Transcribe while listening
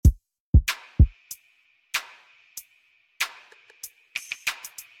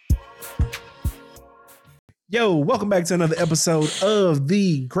Yo, welcome back to another episode of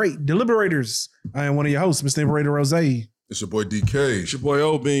The Great Deliberators. I am one of your hosts, Mr. Liberator Rose. It's your boy DK. It's your boy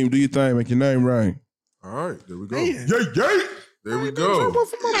O Beam. Do your thing. Make your name right. All right, there we go. Man. There we go. You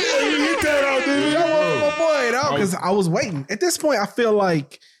hit that out, dude. My boy, dog, because I was waiting. At this point, I feel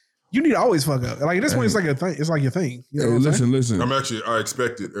like you need to always fuck up. Like at this point, it's like a thing. It's like your thing. You know what I'm saying? Listen. I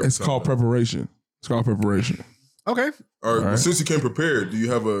expect it. It's called preparation. It's called preparation. Okay. All right. But since you came prepared, do you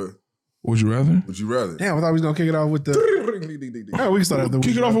have a Would you rather? Would you rather? Damn, I thought we was gonna kick it off with the. All right, we can start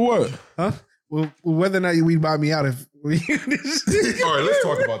Kick it off with what? Huh? Well, whether or not you weed buy me out if we. All right, let's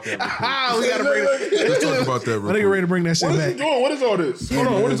talk about that. We gotta bring it. Let's talk about that. I think we're ready to bring that shit What is back. he doing? What is all this? Hold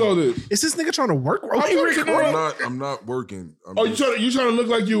on. What is all this? Is this nigga trying to work? I'm not working. You trying to look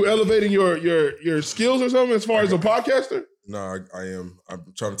like you elevating your skills or something as far as a podcaster? Nah, I am. I'm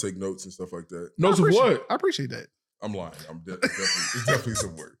trying to take notes and stuff like that. Notes of what? I appreciate that. I'm lying. It's definitely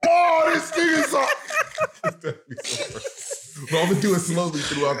some work. Oh, this nigga's so. It's definitely some work. But I'm gonna do it slowly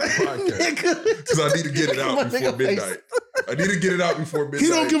throughout the podcast because I need to get it out before midnight. I need to get it out before midnight. He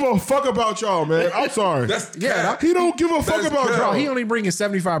don't give a fuck about y'all, man. I'm sorry. He don't give a fuck about y'all. He only bringing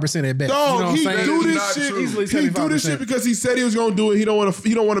 75% at best. Dog, you know what he I'm saying? do That is this not shit. true. Easily He do this 75%. shit because he said he was gonna do it. He don't want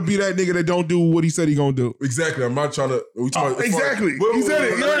to be that nigga that don't do what he said he gonna do. Exactly. I'm not trying to. Exactly. He said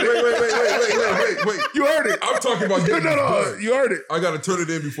it. You heard it. Wait. You heard it. I'm talking about getting No. done. You heard it. I gotta turn it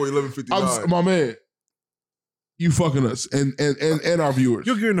in before 11:59. My man. You fucking us and our viewers.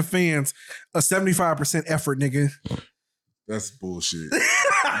 You're giving the fans a 75% effort, nigga. That's bullshit.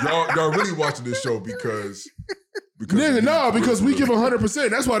 y'all really watching this show because Nigga, no, because we give 100%.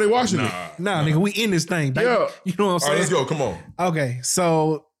 That's why they watching it. Nah, nigga, we in this thing, baby. Yeah. You know what I'm All saying? right, let's go. Come on. Okay,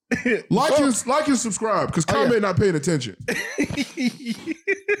 so Like and subscribe because comment not paying attention.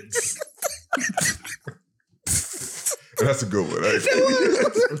 That's a good one.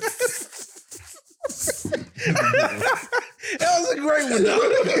 that was a great one, though.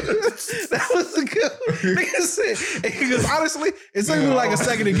 That was a good one. Because honestly, it took me like a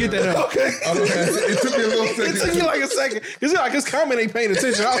second to get that up. Okay. It took me a little second. It took me like a second. Because like his comment ain't paying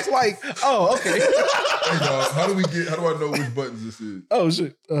attention. I was like, oh, okay. Hey, dog, how do I know which buttons this is? Oh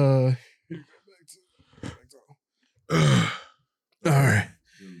shit. All right.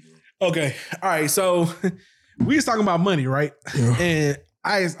 Okay. All right. So we was talking about money, right? Yeah. And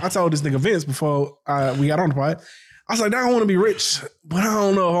I told this nigga Vince before we got on the pod. I was like, I want to be rich, but I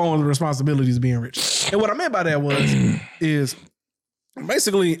don't know if I want the responsibilities of being rich. And what I meant by that is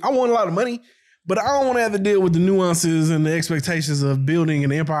basically I want a lot of money, but I don't want to have to deal with the nuances and the expectations of building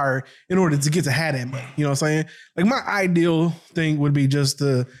an empire in order to get to have that money. You know what I'm saying? Like my ideal thing would be just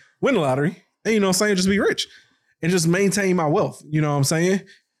to win the lottery and, you know what I'm saying, just be rich and just maintain my wealth. You know what I'm saying?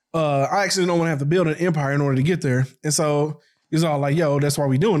 I actually don't want to have to build an empire in order to get there. And so he's all like, yo, that's why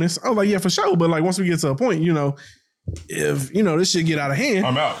we doing this. I was like, yeah, for sure. But like once we get to a point, you know, if, you know, this shit get out of hand,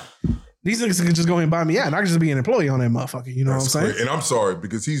 I'm out. these niggas can just go ahead and buy me out and I can just be an employee on that motherfucker. You know That's what I'm saying? great. And I'm sorry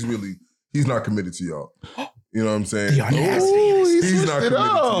because he's not committed to y'all. You know what I'm saying? The audacity of this. He's not committed to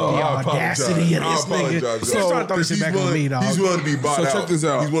y'all. The I audacity of apologize. this nigga. So, Start throwing shit back on me, dog. He's willing to be bought out. So check this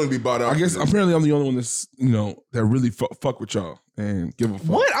out. He's willing to be bought out. I guess apparently I'm the only one that's, that really fuck with y'all and give a fuck.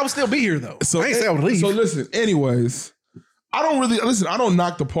 What? I would still be here though. So I ain't say I would leave. So listen, anyways, I don't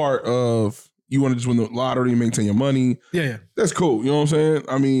knock the part of you want to just win the lottery and maintain your money. Yeah. That's cool. You know what I'm saying?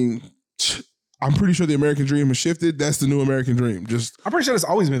 I mean, I'm pretty sure the American dream has shifted. That's the new American dream. Just I'm pretty sure that's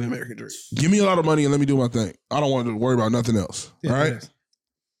always been the American dream. give me a lot of money and let me do my thing. I don't want to worry about nothing else. Yeah, all right? yes.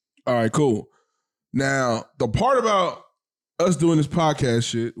 All right, cool. Now, the part about us doing this podcast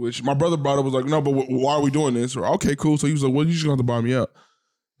shit, which my brother brought up, was like, no, but why are we doing this? Or, okay, cool. So he was like, well, you just going to have to buy me out.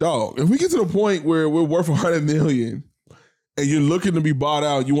 Dog, if we get to the point where we're worth $100 million and you're looking to be bought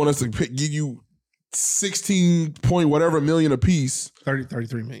out, you want us to give you 16 point whatever million a piece.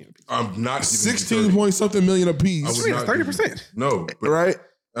 33 million a piece. I'm not 16 point something million a piece. I would not 30%. No. But Right?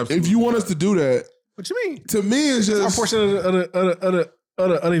 absolutely If you want not. us to do that, What you mean? to me, it's Our just portion of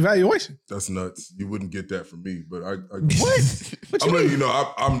the evaluation. That's nuts. You wouldn't get that from me, but I What? What you I'm letting mean? you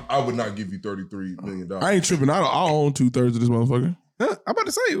know, I would not give you $33 million. I ain't tripping. I own 2/3 of this motherfucker. Huh? I'm about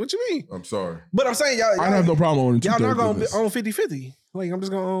to say, what you mean? I'm sorry. But I'm saying y'all I don't have no problem owning 2/3 y'all not of gonna this. own 50-50. Like I'm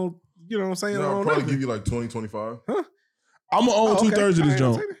just gonna own, you know what I'm saying? No, I'll own probably nothing. give you like 20, 25. I'm gonna own Oh, okay. 2/3 of this All right, I'll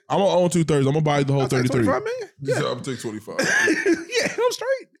joint. take it. I'm gonna own 2/3. I'm gonna buy the whole I'll take 33. 25 million. Yeah. Yeah. I'm gonna take 25. Yeah, I'm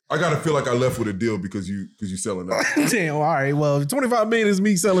straight. I gotta feel like I left with a deal because you selling that. Damn, all right. Well, 25 million is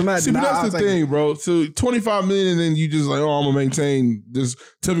me selling that. See, but I'll that's the take it. thing, bro. So 25 million, and then you just like, oh, I'm gonna maintain. Just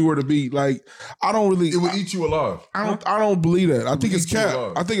tell me where to be. Like, I don't really. It would eat you alive. I don't believe that. I think it's eat you cap.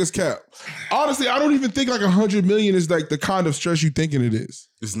 alive. I think it's cap. Honestly, I don't even think like 100 million is like the kind of stress you thinking it is.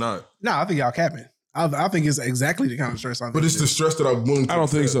 It's not. Nah, I think y'all capping. I think it's exactly the kind of stress I'm. But it's the stress that I'm willing to I don't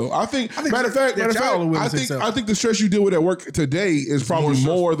think so. I think matter of fact, I think the stress you deal with at work today is probably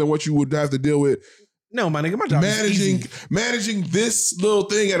more than what you would have to deal with. No, my nigga, my job is easy. Managing this little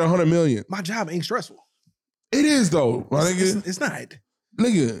thing at 100 million. My job ain't stressful. It is though, my nigga. It's not.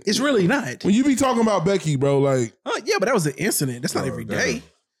 Nigga, it's really not. When you be talking about Becky, bro, like, yeah, but that was an incident. That's not every day.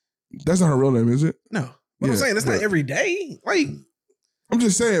 That's not her real name, is it? No. What I'm saying, that's not every day. Like, I'm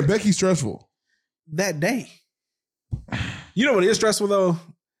just saying, Becky's stressful. That day. You know what is stressful though?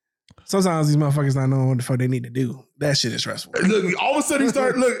 Sometimes these motherfuckers not knowing what the fuck they need to do. That shit is stressful. Look, all of a sudden he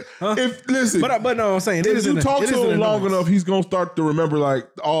start listen. But no, I'm saying if you talk to him long enough, he's gonna start to remember like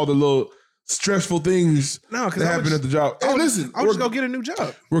all the little stressful things that happen at the job. Hey, listen, I'll just go get a new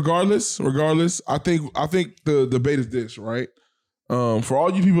job. Regardless, I think the debate is this, right? For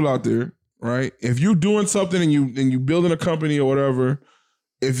all you people out there, right? If you're doing something and you building a company or whatever,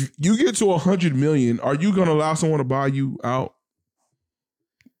 if you get to 100 million, are you gonna allow someone to buy you out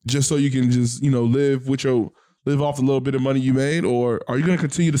just so you can just live off the little bit of money you made, or are you gonna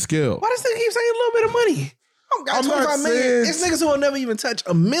continue to scale? Why does they keep saying a little bit of money? I'm 25 million. It's niggas who will never even touch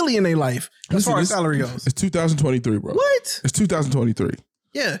 $1 million in their life as far as salary goes. It's 2023, bro. What? It's 2023.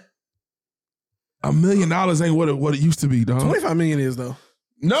 Yeah. $1 million ain't what it used to be, dog. 25 million is though.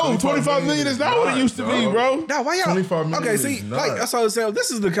 No, 25 million is not what it used to be, bro. Nah, why y'all? 25 million. Okay, see, like that's all I'm saying. This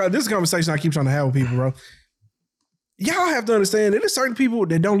is the conversation I keep trying to have with people, bro. Y'all have to understand that there's certain people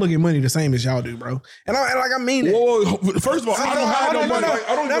that don't look at money the same as y'all do, bro. And I mean it. Whoa, first of all, I don't have no money.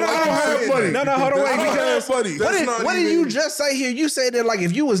 I don't have money. No, hold on, wait. Because what did you just say here? You said that like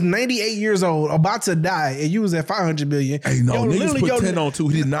if you was 98 years old, about to die, and you was at 500 million. Hey, no, niggas put 10 on 2.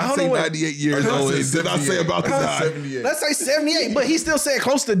 He did not say 98 years old. He did not say about to die. 78. Let's say 78, but he still said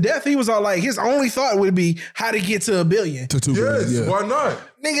close to death. He was all like, his only thought would be how to get to $1 billion. To 2 billion. Yes, why not?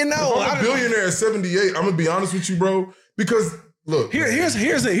 Nigga, no. If I'm a billionaire at 78, I'm gonna be honest with you, bro. Because look,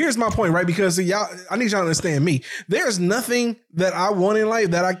 here's my point, right? Because y'all, I need y'all to understand me. There's nothing that I want in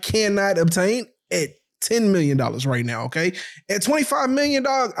life that I cannot obtain at $10 million right now. Okay, at 25 million,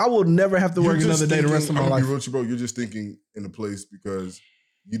 dog, I will never have to work another day the rest of my life. Be real with you, bro. You're just thinking in a place because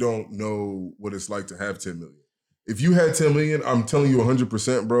you don't know what it's like to have 10 million. If you had 10 million, I'm telling you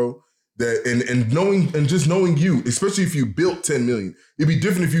 100%, bro. That and just knowing you, especially if you built 10 million, it'd be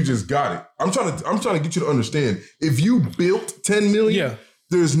different if you just got it. I'm trying to get you to understand. If you built 10 million,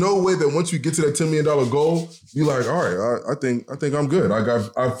 there's no way that once you get to that $10 million goal, you're like, all right, I think I'm good.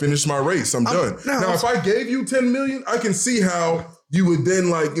 I finished my race. I'm done. Now, if I gave you 10 million, I can see how you would then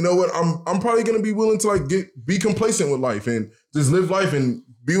like, you know what? I'm probably gonna be willing to like be complacent with life and just live life and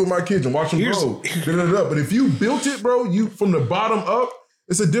be with my kids and watch them grow. But if you built it, bro, you from the bottom up.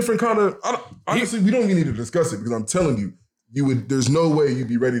 It's a different kind of. Honestly, we don't even need to discuss it because I'm telling you would. There's no way you'd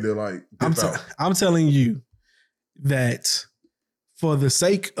be ready to like. I'm telling you that for the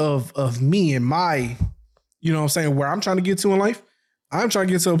sake of me and my, you know what I'm saying, where I'm trying to get to in life, I'm trying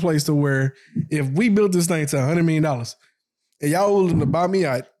to get to a place to where if we built this thing to $100 million and y'all willing to buy me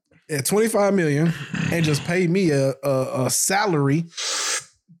out at 25 million and just pay me a salary,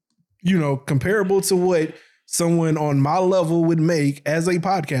 comparable to what someone on my level would make as a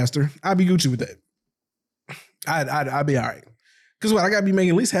podcaster, I'd be Gucci with that. I'd be all right. Because I gotta be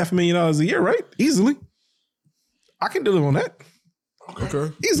making at least $500,000 a year, right? Easily. I can deliver on that.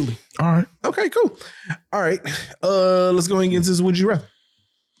 Okay. Easily. All right. Okay, cool. All right. Let's go ahead and get into this. Would you rather?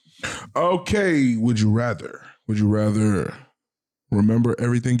 Okay. Would you rather? Would you rather remember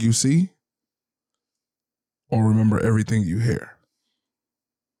everything you see or remember everything you hear?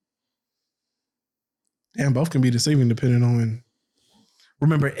 And both can be deceiving depending on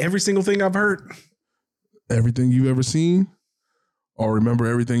remember every single thing I've heard. Everything you've ever seen? Or remember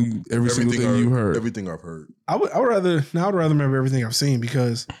everything single thing you heard? Everything I've heard. I would rather remember everything I've seen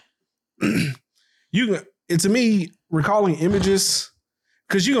because to me, recalling images,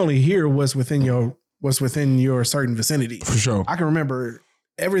 because you only hear what's within your certain vicinity. For sure. I can remember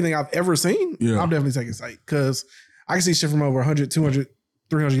everything I've ever seen. Yeah. I'm definitely taking sight because I can see shit from over 100, 200,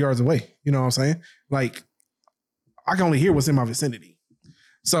 300 yards away. You know what I'm saying? Like, I can only hear what's in my vicinity.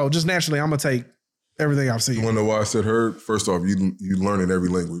 So just naturally, I'm going to take everything I've seen. You want to know why I said heard? First off, you learn in every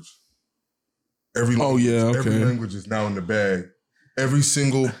language. Every language is now in the bag. Every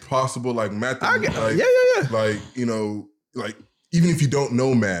single possible like math. Yeah. Like, like even if you don't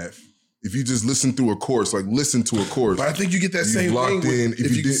know math, if you just listen to a course. But I think you get that same locked thing in.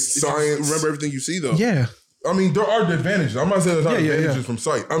 If you did science, remember everything you see though. Yeah. I mean, there are advantages. I'm not saying there's not advantages from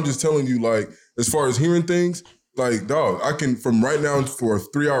sight. I'm just telling you, like, as far as hearing things, like, dog, I can, from right now for a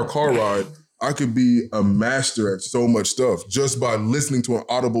 3-hour car ride, I could be a master at so much stuff just by listening to an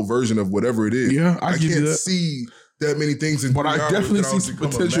audible version of whatever it is. Yeah, I give you can't that. see that many things in But 3 I hours definitely that I'll see become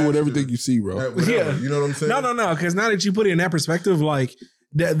a potential with master everything you see, bro. at whatever. Yeah. You know what I'm saying? No. Because now that you put it in that perspective, like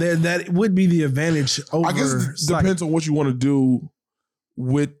that would be the advantage over. I guess it sight. depends on what you want to do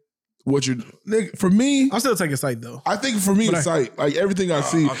with what you're. Nigga, for me, I'm still taking sight though. I think for me, But it's sight. Like everything I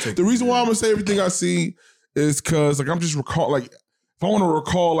see. I'll take The it, reason why yeah. I'm gonna say everything I see is because like I'm just recall like if I want to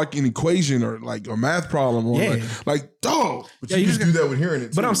recall like an equation or like a math problem or Yeah. like dog. But Yeah, you you just just do that with hearing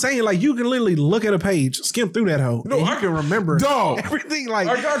it. But too. I'm saying like you can literally look at a page, skim through that hoe, No, and you I- can remember Dog. everything. Like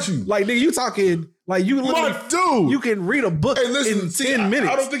I got you. Like nigga, you talking like you literally My dude. you can read a book Hey, listen, in see, 10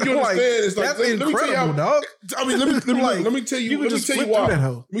 minutes. I don't think you understand. It's like, that's let me tell you incredible, how- dog. I mean, let me tell you. You can Let me just tell you flip through why. that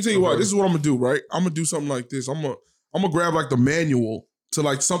hoe. Let me tell you why. This is what I'm gonna do. Right, I'm gonna do something like this. I'm gonna grab like the manual to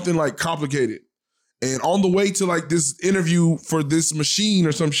like something like complicated, and on the way to like this interview for this machine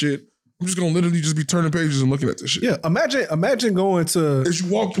or some shit, I'm just gonna literally just be turning pages and looking at this shit. Yeah, imagine going to As you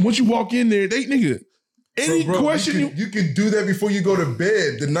walk, once you walk in there, they nigga. Any Bro, question you can do that before you go to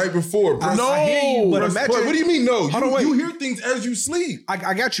bed the night before. Bro. No, I hear you, but Bro, imagine what do you mean no? Hold on, wait. You hear things as you sleep.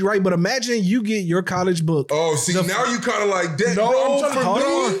 I got you right, but imagine you get your college book. Oh, see, now you kind of like that. No, bro, I'm trying to hold do-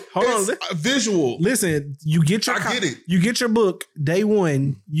 on, hold on. it's a visual. Listen, you get your I get it. You get your book day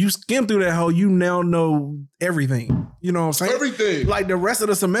one. You skim through that hoe. You now know everything. You know what I'm saying? Everything. Like the rest of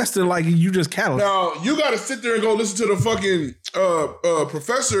the semester, like you just catalog. Now you got to sit there and go listen to the fucking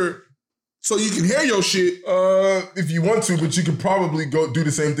professor so you can hear your shit. If you want to, but you could probably go do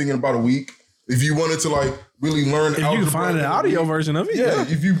the same thing in about a week. If you wanted to like really learn If you algebra can find an in a audio week. version of it, Yeah,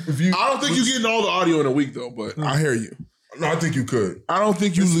 if you I don't think you're getting all the audio in a week though, but I hear you. No, I think you could. I don't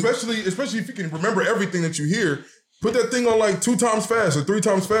think you. Especially if you can remember everything that you hear. Put that thing on like 2 times fast or 3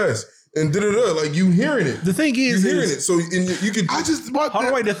 times fast, and like you hearing it. The thing is, You hearing it, so and you can. I just. hold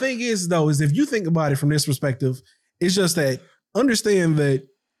on, wait. The thing is, though, is if you think about it from this perspective, it's just that understand that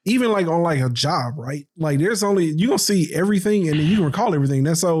even like on like a job, right? Like there's only you gonna see everything and then you can recall everything.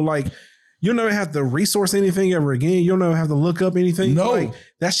 That's so like you'll never have to resource anything ever again. You'll never have to look up anything. No. Like,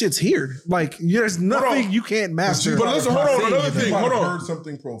 that shit's here. Like there's nothing you can't master. But listen, hold on, another thing. You might Hold have on. heard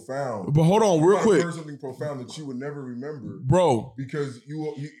something profound. But hold on, real You might have quick, heard something profound that you would never remember, bro. because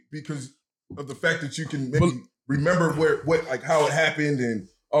because of the fact that you can maybe remember what like how it happened and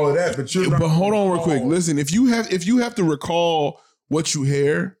all of that. But you're not But hold on, real recall. quick. Listen, if you have to recall what you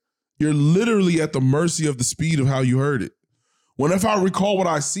hear, you're literally at the mercy of the speed of how you heard it. When if I recall what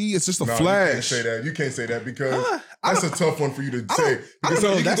I see, it's just a No, flash. You can't say that. You can't say that because I that's a tough one for you to say. I Because don't know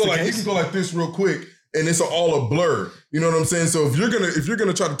you if can that's go the like you case. can go like this real quick, and it's all a blur. You know what I'm saying? So if you're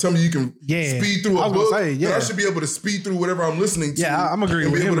gonna try to tell me you can Yeah. speed through I a was gonna book, say, then yeah. I should be able to speed through whatever I'm listening to. Yeah, I'm agreeing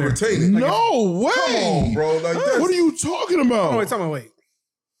and with be him able to there. retain it. No way, Come on, bro. Like What are you talking about? Oh, wait, tell me, wait.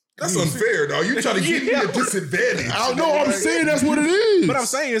 that's unfair, dog. You trying to give me a disadvantage. I know. I'm saying that's what it is. But I'm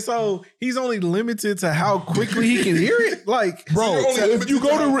saying so he's only limited to how quickly he can hear it. Like, bro, you're only if you limited to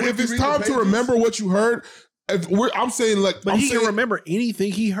how go to quick if you it's read the time to pages? remember what you heard, I'm saying like, but I'm he saying, can remember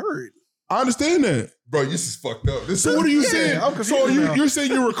anything he heard. I understand that. Bro, this is fucked up. This So what are you Yeah, saying? I'm confused So now. you're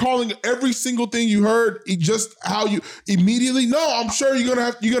saying you're recalling every single thing you heard, just how you immediately? No, I'm sure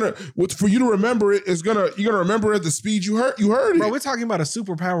for you to remember it is you're gonna remember at the speed you heard it. Bro, we're talking about a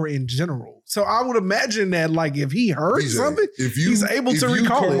superpower in general. So I would imagine that, like, if he heard DJ, something, he's able to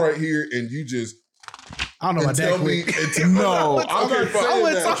recall come it. right here and you just I don't know about that tell me. quick. No, I'm I'm not not saying I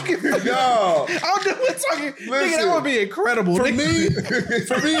wasn't that. talking. No. I'm just talking. Nigga, that Listen. would be incredible. For nigga.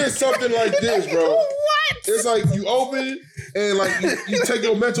 me, it's something like this, bro. What? It's like you open it and like you take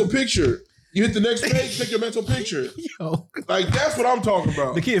your mental picture. You hit the next page, take your mental picture. Yo. Like that's what I'm talking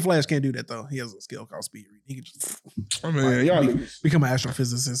about. The Kid Flash can't do that, though. He has a skill called speed reading. He can just I mean, y'all niggas. become an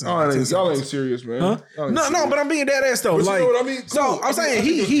astrophysicist. Y'all ain't serious, man. Huh? Y'all ain't No, serious. but I'm being dead ass though. But Like, you know what I mean? so Cool. I'm saying I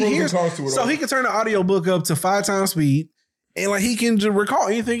think he there's pros and hears, cons to it so all. he can turn the audiobook up to 5 times speed, and like he can just recall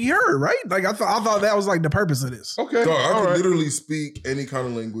anything he heard. Right? Like I thought that was like the purpose of this. Okay, Dog, I all could right. literally speak any kind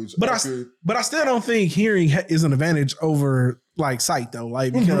of language. But I still don't think hearing is an advantage over like sight though.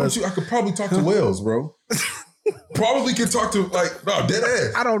 Like because I could probably talk to whales, bro. Probably could talk to dead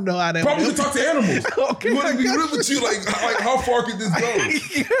ass. I don't know how that. Probably works. could talk to animals. Okay, You wouldn't I be got real with you. Like how far could this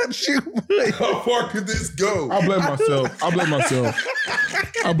go? Got you, but- How far could this go? I blame myself.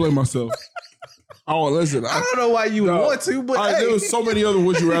 I blame myself. Oh, listen. I don't know why you would want to, but hey, There was so many other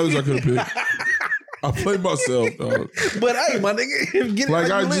would you rather's I could have picked. I blame myself, dog. but hey, my nigga, get it Like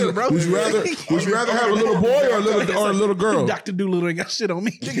like I you live, just, bro. would you rather have a little boy or a little girl? Dr. Doolittle ain't got shit on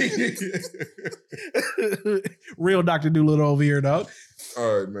me. Real Dr. Doolittle over here, dog.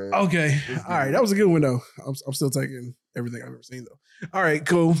 All right, man. Okay. All right. That was a good one, though. I'm still taking everything I've ever seen, though. All right,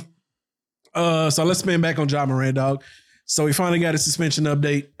 cool. So let's spin back on Ja Morant, dog. So he finally got a suspension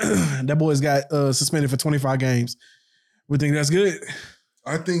update. That boy's got suspended for 25 games. We think that's good?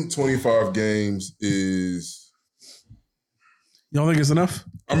 I think 25 games is. You don't think it's enough?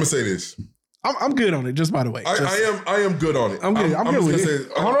 I'm gonna say this. I'm good on it. Just by the way, I am good on it. I'm good. I'm good with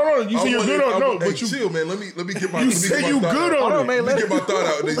it. Hold on. You say you're good on it. No, but you chill, man. Let me get my. You say you good on it. Let me get my thought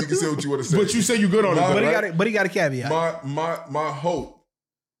out, and then you can say what you want to say. But you say you good on it. But he got a caveat. My hope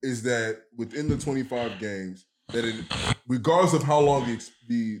is that within the 25 games, that it, regardless of how long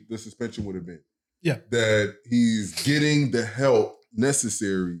the suspension would have been, that he's getting the help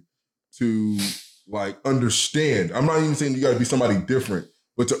necessary to like understand. I'm not even saying you got to be somebody different,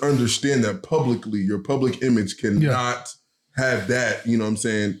 but to understand that publicly, your public image cannot have that, you know what I'm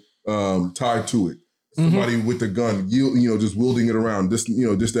saying, tied to it. Somebody with a gun, just wielding it around, this,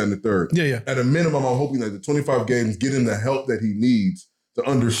 this, that, and the third. Yeah. At a minimum, I'm hoping that the 25 games get him the help that he needs to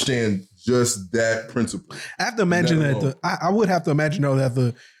understand just that principle. I have to imagine that I would have to imagine though that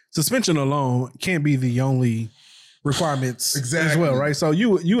the suspension alone can't be the only requirements as well, right? So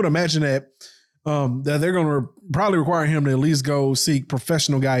you would imagine that that they're going to probably require him to at least go seek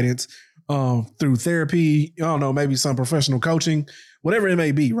professional guidance through therapy. I don't know, maybe some professional coaching, whatever it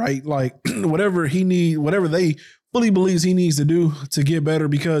may be, right? Like whatever they fully believes he needs to do to get better,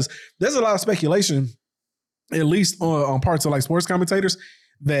 because there's a lot of speculation, at least on parts of like sports commentators,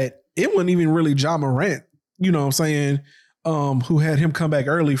 that it wasn't even really Ja Morant, you know what I'm saying, who had him come back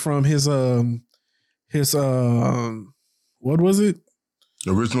early from his what was it?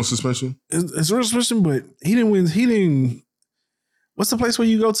 Original suspension? It's original suspension, but he didn't. What's the place where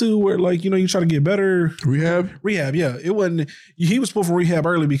you go to where like, you try to get better? Rehab, yeah. It wasn't, he was pulled from rehab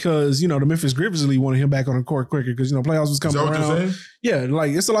early because, the Memphis Grizzlies wanted him back on the court quicker because, playoffs was coming around. Is that what you're saying? Yeah,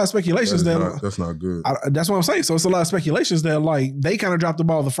 like it's a lot of speculations that's not good. That's what I'm saying. So it's a lot of speculations that like they kind of dropped the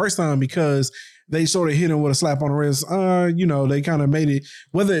ball the first time because they sort of hit him with a slap on the wrist. They kind of made it,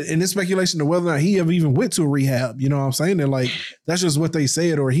 in this speculation to whether or not he ever even went to a rehab, you know what I'm saying? That like, that's just what they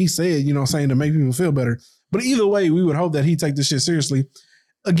said or he said, saying to make people feel better. But either way, we would hope that he take this shit seriously.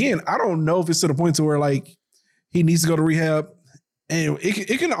 Again, I don't know if it's to the point to where like he needs to go to rehab. And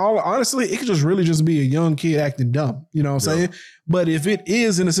it can honestly, it could just really just be a young kid acting dumb. You know what I'm saying? But if it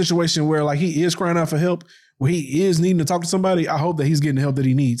is in a situation where like he is crying out for help, where he is needing to talk to somebody, I hope that he's getting the help that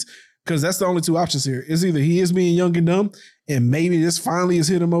he needs. Because that's the only two options here. It's either he is being young and dumb, and maybe this finally has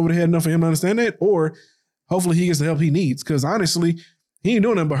hit him over the head enough for him to understand that, or hopefully he gets the help he needs. Because honestly, he ain't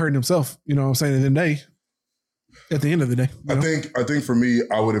doing nothing but hurting himself. You know what I'm saying? At the end of the day. I think for me,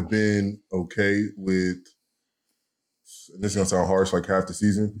 I would have been okay with, this is going to sound harsh, like half the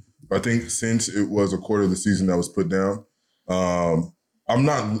season. But I think since it was a quarter of the season that was put down, I'm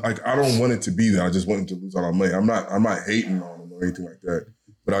not, like, I don't want it to be that. I just want him to lose out on money. I'm not hating on him or anything like that.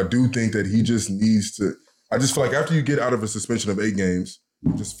 But I do think that he just needs to, I just feel like after you get out of a suspension of 8 games,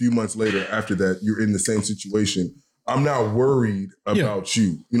 just a few months later after that, you're in the same situation. I'm not worried about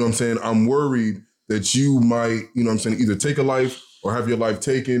you. You know what I'm saying? I'm worried that you might, either take a life or have your life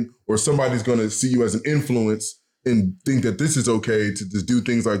taken, or somebody's going to see you as an influence and think that this is okay to just do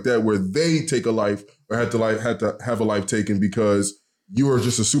things like that, where they take a life or had to have a life taken because you are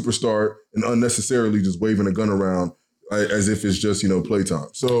just a superstar and unnecessarily just waving a gun around as if it's just, playtime.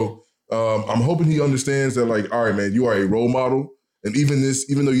 So I'm hoping he understands that, like, all right, man, you are a role model. And even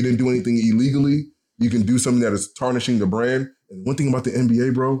though you didn't do anything illegally, you can do something that is tarnishing the brand. And one thing about the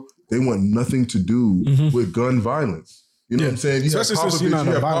NBA, bro, they want nothing to do with gun violence. You know what I'm saying? Especially since you're not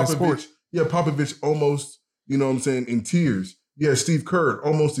a violent sport. Yeah, Popovich almost, in tears. Yeah, Steve Kerr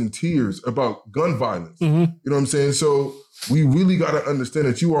almost in tears about gun violence. You know what I'm saying? So we really got to understand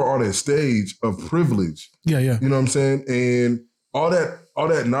that you are on a stage of privilege. Yeah. You know what I'm saying? And all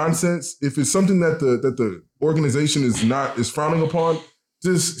that nonsense, if it's something that the organization is frowning upon,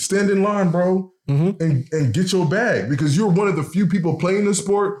 just stand in line, bro. And get your bag, because you're one of the few people playing the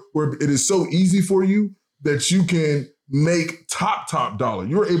sport where it is so easy for you that you can make top dollar.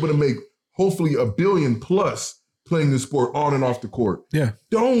 You're able to make hopefully $1 billion plus playing the sport on and off the court. Yeah.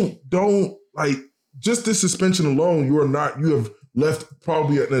 Don't like, just this suspension alone, you have left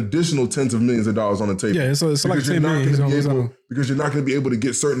probably an additional tens of millions of dollars on the table. Yeah, so it's like $10 million. Because you're not going to be able to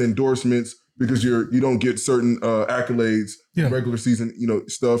get certain endorsements, because you don't get certain accolades, regular season,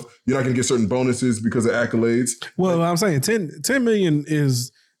 stuff. You're not going to get certain bonuses because of accolades. Well, I'm saying 10 million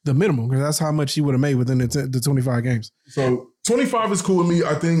is the minimum, because that's how much he would have made within the 25 games. So 25 is cool with me.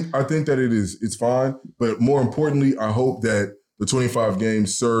 I think that it's fine. But more importantly, I hope that the 25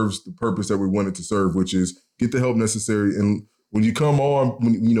 games serves the purpose that we want it to serve, which is get the help necessary. And when you come on,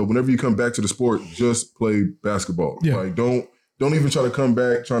 whenever you come back to the sport, just play basketball. Yeah. Like don't Don't even try to come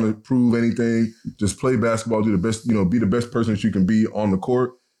back trying to prove anything. Just play basketball, do the best, be the best person that you can be on the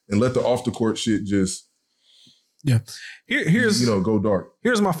court, and let the off the court shit just Here's go dark.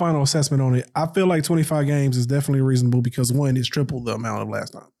 Here's my final assessment on it. I feel like 25 games is definitely reasonable because one, it's triple the amount of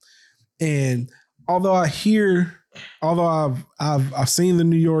last time. And although I've seen the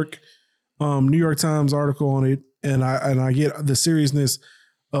New York Times article on it, and I get the seriousness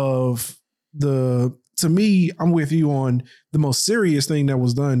of to me, I'm with you on the most serious thing that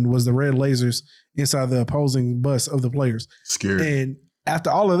was done was the red lasers inside the opposing bus of the players. Scary. And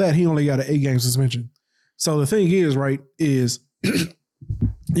after all of that, he only got an 8-game suspension. So the thing is, right, is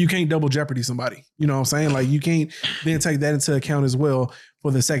you can't double jeopardy somebody. You know what I'm saying? Like you can't then take that into account as well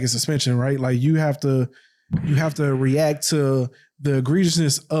for the second suspension, right? Like you have to react to the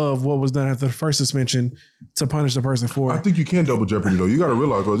egregiousness of what was done after the first suspension to punish the person for it. I think you can double jeopardy though. You got to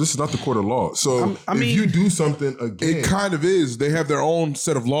realize, bro, this is not the court of law. So if you do something again, it kind of is. They have their own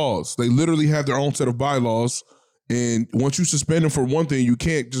set of laws. They literally have their own set of bylaws. And once you suspend them for one thing, you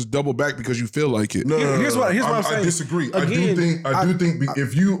can't just double back because you feel like it. Here's what I'm saying. I disagree. Again, I do think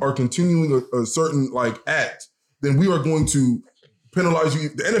if you are continuing a certain act, then we are going to penalize you.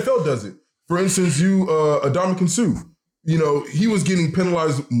 The NFL does it. For instance, Ndamukong Suh. He was getting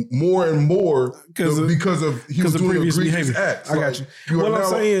penalized more and more because he was doing previous egregious behavior. acts. I got you. What I'm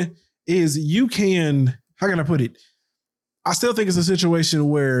saying is you can, how can I put it? I still think it's a situation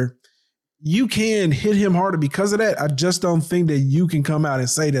where you can hit him harder because of that. I just don't think that you can come out and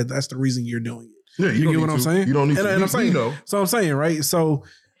say that that's the reason you're doing it. Yeah, you get what I'm saying? You don't need to. And I'm saying, so I'm saying, right? So,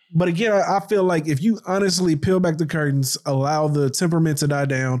 but again, I feel like if you honestly peel back the curtains, allow the temperament to die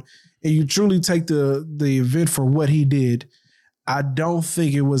down, and you truly take the event for what he did, I don't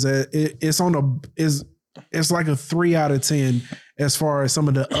think it was it's like a 3 out of 10 as far as some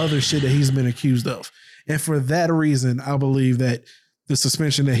of the other shit that he's been accused of. And for that reason, I believe that the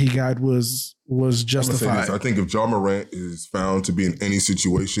suspension that he got was justified. I think if Ja Morant is found to be in any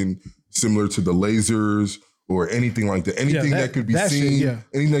situation similar to the lasers or anything like that, anything that could be seen,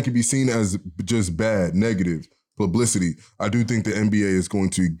 anything that could be seen as just bad, negative publicity, I do think the NBA is going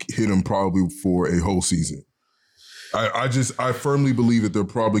to hit him probably for a whole season. I firmly believe that they're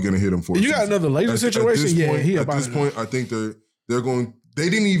probably going to him for. You got another laser situation, At this point, I think they're going. They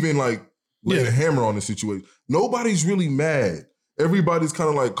didn't even lay a hammer on the situation. Nobody's really mad. Everybody's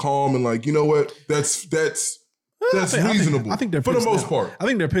kind of calm and you know what? That's reasonable. I think they're for pissed the most now. part. I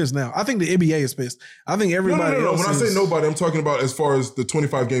think they're pissed now. I think the NBA is pissed. I think everybody. No. Else When I say nobody, I'm talking about as far as the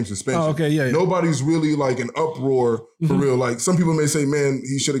 25 game suspension. Oh, okay, yeah. Nobody's really an uproar for real. Some people may say, man,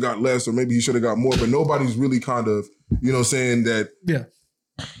 he should have got less or maybe he should have got more, but nobody's really kind of, saying that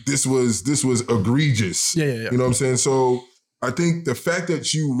this was egregious. Yeah. You know what I'm saying? So I think the fact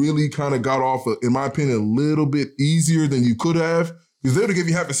that you really kind of got off, in my opinion, a little bit easier than you could have, because they would have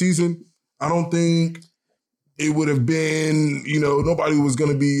given you half a season. I don't think it would have been, nobody was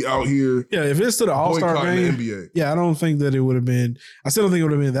going to be out here. Yeah, if it's to the All-Star game, the NBA. Yeah, I don't think that it would have been. I still don't think it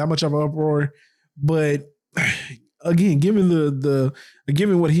would have been that much of an uproar. But again, given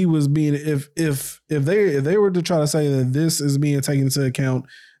what he was being, if they were to try to say that this is being taken into account,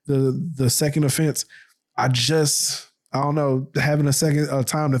 the second offense, I don't know, having a second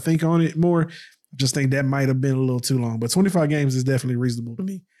time to think on it more, I just think that might have been a little too long. But 25 games is definitely reasonable to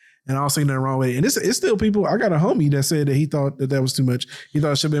me. And I don't see nothing wrong with it. And it's still people. I got a homie that said that he thought that was too much. He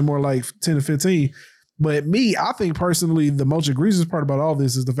thought it should have been more like 10 to 15. But me, I think personally, the most egregious part about all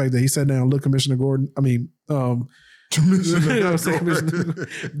this is the fact that he sat down and looked Commissioner Gordon. Commissioner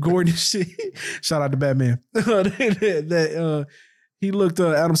Gordon shit. Shout out to Batman. He looked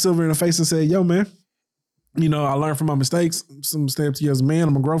Adam Silver in the face and said, yo, man, I learned from my mistakes. Some steps as a man.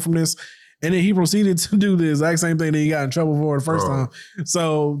 I'm going to grow from this. And then he proceeded to do the exact same thing that he got in trouble for the first time.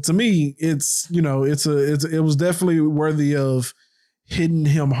 So to me, it's it was definitely worthy of hitting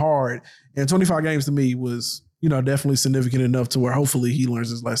him hard. And 25 games to me was, definitely significant enough to where hopefully he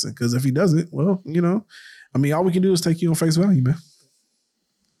learns his lesson. Because if he doesn't, well, all we can do is take you on face value, man.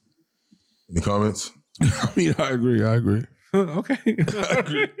 Any comments? I agree. Okay. I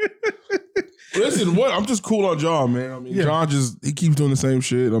agree. Listen, I'm just cool on John, man. John he keeps doing the same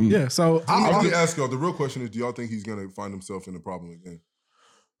shit. So I'll ask y'all. The real question is, do y'all think he's going to find himself in a problem again?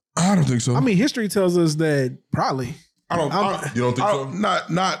 I don't think so. History tells us that probably. You don't think so?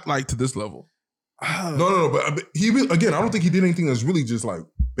 Not to this level. No. But I don't think he did anything that's really just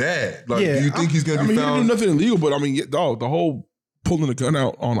bad. Do you think he's going to be found? He didn't do nothing illegal, but the whole pulling the gun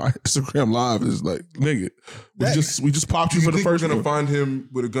out on Instagram Live is nigga. We just popped you for the first. You're going to find him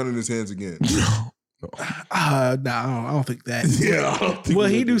with a gun in his hands again? No. I don't think that. Yeah. Will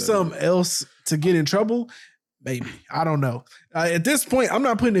he do something else to get in trouble? Maybe. I don't know. At this point, I'm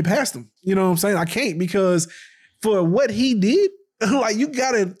not putting it past him. You know what I'm saying? I can't, because for what he did, like, you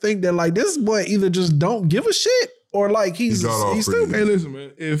gotta think that, like, this boy either just don't give a shit or like he's stupid. Hey, listen,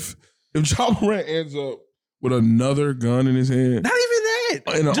 man. If Ja Morant ends up with another gun in his hand, Not even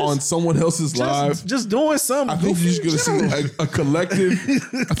that. on someone else's live, just doing something. I think you're just gonna see a collective.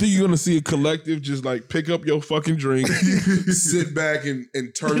 I think you're gonna see a collective just like pick up your fucking drink, sit back and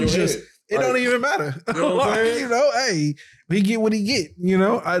turn your head. It don't even matter. You know what I'm saying? You know, hey, he get what he get. You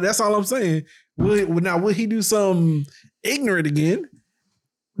know, that's all I'm saying. Will he do something ignorant again?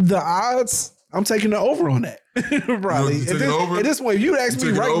 The odds, I'm taking the over on that. Probably. You taking over? At this point, if you ask me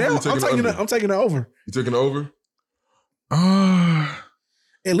right now, I'm taking the over. You taking the over?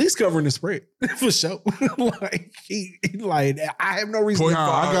 At least covering the spread for sure. Like I have no reason.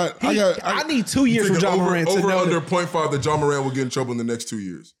 I need 2 years from Ja Morant to know under 0.5 that Ja Morant will get in trouble in the next 2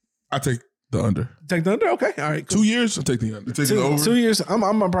 years. I take the under. Take the under? Okay. All right. Cool. 2 years? I'll take the under. You taking the over? 2 years. I'm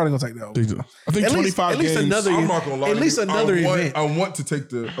probably gonna take the over. I think 25 games. I'm not gonna lie. At least another event. I want to take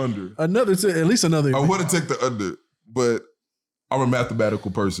the under. At least another event. I want to take the under, but I'm a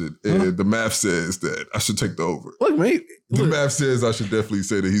mathematical person, and the math says that I should take the over. Look, mate. The math says I should definitely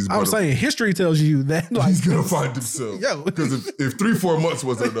say that he's. I'm saying history tells you that he's gonna find himself. Yo, because if 3-4 months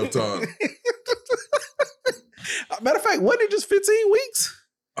wasn't enough time. Matter of fact, wasn't it just 15 weeks?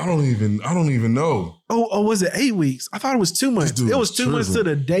 I don't even know. Oh, was it 8 weeks? I thought it was 2 months. It was 2 months to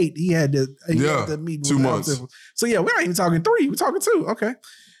the date he had to meet. 2 months. So yeah, we're not even talking 3. We're talking 2. Okay.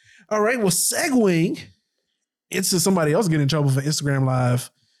 All right. Well, segueing into somebody else getting in trouble for Instagram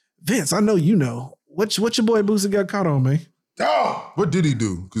Live. Vince, I know you know. What your boy Boosie got caught on, man? Oh, what did he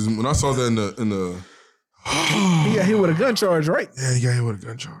do? Because when I saw that in the he got hit with a gun charge, right? Yeah, he got hit with a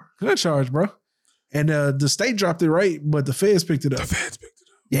gun charge. Gun charge, bro. And the state dropped it, right? But the feds picked it up.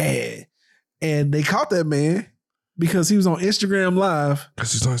 Yeah. And they caught that man because he was on Instagram Live.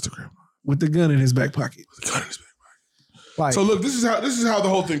 Because he's on Instagram Live. With the gun in his back pocket. Like, so look, this is how the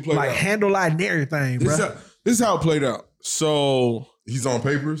whole thing played out. Like handle light and everything, bro. This is how it played out. So he's on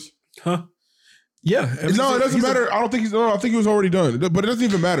papers? Huh? Yeah. No, it doesn't matter. I think it was already done. But it doesn't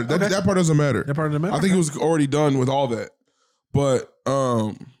even matter. That part doesn't matter. That part doesn't matter. I think it was already done with all that. But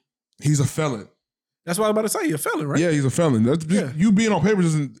he's a felon. That's what I was about to say. You're a felon, right? Yeah, he's a felon. You being on papers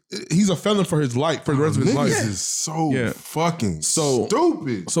isn't. He's a felon for his life, for the rest of his life. This is so fucking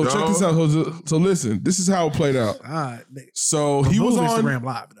stupid. So check this out. So listen, this is how it played out. So he was on Instagram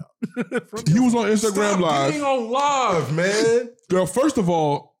Live, though. He was on Instagram Live. Getting on live, man. Girl, first of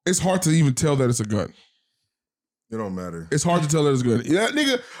all, it's hard to even tell that it's a gun. It don't matter. It's hard to tell that it's a gun. Yeah,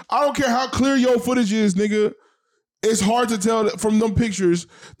 nigga. I don't care how clear your footage is, nigga. It's hard to tell from them pictures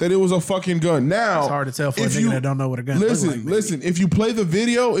that it was a fucking gun. Now it's hard to tell for a nigga that don't know what a gun listen, looks like. Listen, if you play the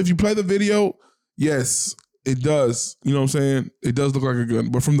video, yes, it does. You know what I'm saying? It does look like a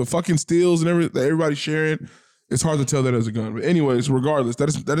gun. But from the fucking stills and everything that everybody's sharing, it's hard to tell that as a gun. But anyways, regardless,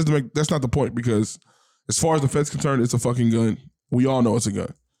 that's not the point, because as far as the Fed's concerned, it's a fucking gun. We all know it's a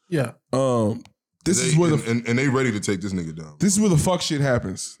gun. Yeah. This is where and they ready to take this nigga down. This is where the fuck shit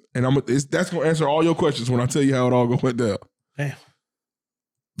happens. And that's gonna answer all your questions when I tell you how it all went down. Damn.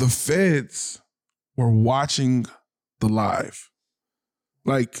 The feds were watching the live,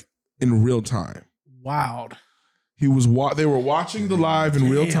 like in real time. Wild. They were watching the live in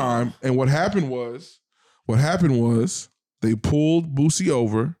real time, and what happened was they pulled Boosie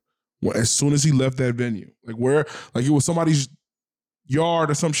over as soon as he left that venue. Like it was somebody's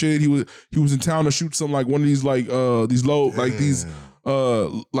yard or some shit. He was in town to shoot some, like one of these these low like these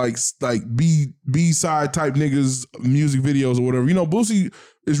like B-side type niggas music videos or whatever. You know, Boosie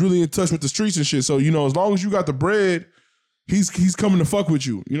is really in touch with the streets and shit. So, you know, as long as you got the bread, he's coming to fuck with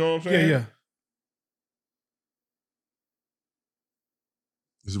you. You know what I'm saying? Yeah.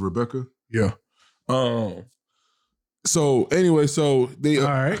 Is it Rebecca? Yeah. So anyway, they all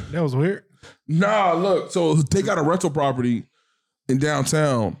right. That was weird. Nah, look. So they got a rental property in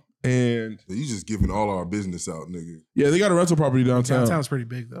downtown, and you just giving all our business out, nigga. Yeah, they got a rental property downtown. Downtown's pretty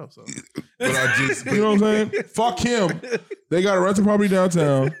big though. So, but you know what I'm saying? Fuck him. They got a rental property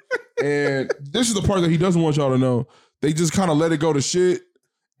downtown, and this is the part that he doesn't want y'all to know. They just kind of let it go to shit,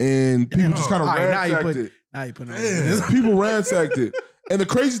 and people just kind of ransacked it. Now you put it. People ransacked it. And the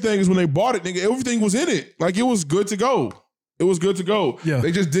crazy thing is when they bought it, nigga, everything was in it. Like, it was good to go. It was good to go. Yeah.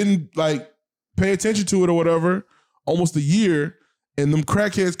 They just didn't, like, pay attention to it or whatever. Almost a year. And them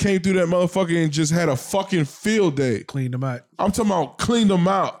crackheads came through that motherfucker and just had a fucking field day. Cleaned them out. I'm talking about cleaned them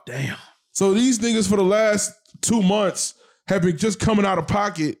out. Damn. So these niggas for the last 2 months have been just coming out of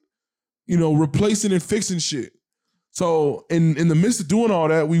pocket, you know, replacing and fixing shit. So in the midst of doing all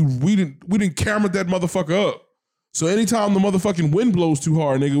that, we didn't camera that motherfucker up. So anytime the motherfucking wind blows too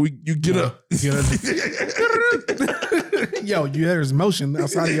hard, nigga, you get up. Yo, there's motion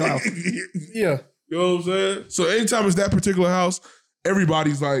outside of your house. Yeah. You know what I'm saying? So anytime it's that particular house,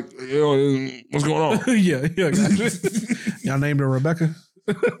 everybody's like, what's going on? yeah. Gotcha. Y'all named her Rebecca?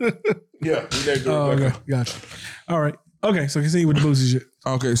 Yeah, we named her Oh, Rebecca. okay. Gotcha. All right. Okay, so continue with the Boosie shit.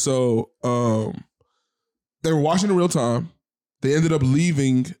 Okay, so they were watching in real time. They ended up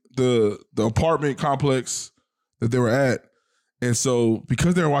leaving the apartment complex that they were at, and so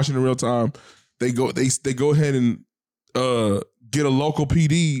because they were watching in real time, they go ahead and get a local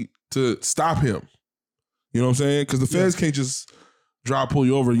PD to stop him. You know what I'm saying? Because the feds can't just pull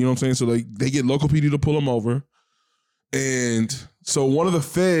you over. You know what I'm saying? So they get local PD to pull him over, and so one of the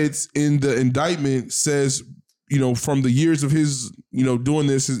feds in the indictment says, from the years of his, doing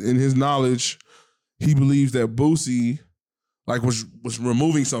this in his knowledge, he believes that Boosie was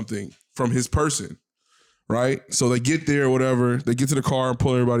removing something from his person, right? So they get there or whatever, they get to the car and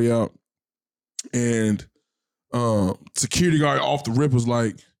pull everybody out, and security guard off the rip was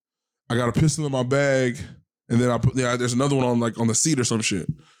like, I got a pistol in my bag, and then there's another one on the seat or some shit,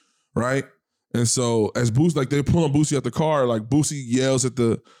 right? And so as Boosie, they're pulling Boosie out the car, Boosie yells at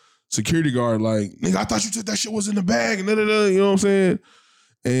the security guard, nigga, I thought you said that shit was in the bag, and you know what I'm saying?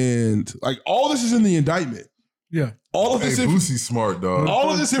 And all this is in the indictment. Yeah. All of this Boosie's smart, dog. All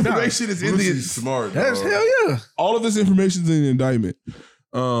of this information is in the smart. That's hell yeah. All of this information is in the indictment.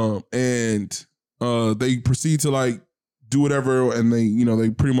 And they proceed to do whatever, and they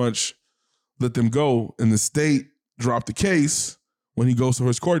pretty much let them go. And the state dropped the case when he goes to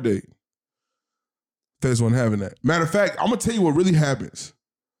his court date. Feds wasn't having that. Matter of fact, I'm gonna tell you what really happens.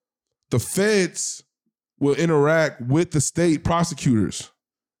 The feds will interact with the state prosecutors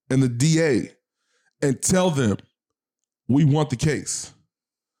and the DA and tell them, we want the case.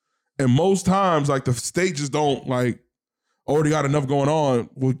 And most times, the state just don't, already got enough going on,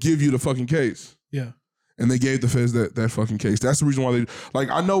 will give you the fucking case. Yeah. And they gave the feds that fucking case. That's the reason why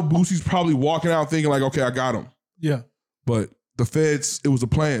I know Boosie's probably walking out thinking okay, I got him. Yeah. But the feds, it was the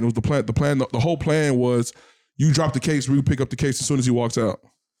plan. It was the plan. The whole plan was you drop the case, we pick up the case as soon as he walks out.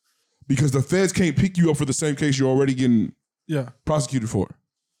 Because the feds can't pick you up for the same case you're already getting prosecuted for.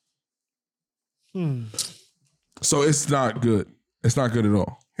 So it's not good. It's not good at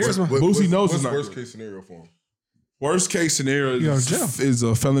all. Boosie knows it's not worst good. case scenario for him? Worst case scenario You go to jail. is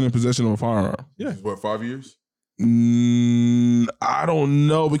a felon in possession of a firearm. Yeah. What, 5 years? I don't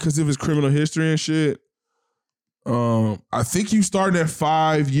know because of his criminal history and shit. I think you start at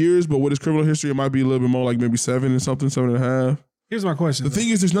 5 years, but with his criminal history, it might be a little bit more maybe 7 and something, 7.5. Here's my question. The thing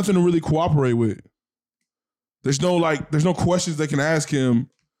is, there's nothing to really cooperate with. There's no questions they can ask him.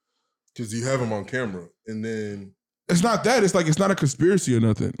 Because you have him on camera, and then It's not that. It's it's not a conspiracy or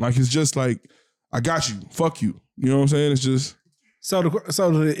nothing. It's just I got you. Fuck you. You know what I'm saying? It's just. So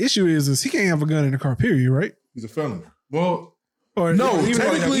the issue is he can't have a gun in the car, period, right? he's a felon. Well, Or No, even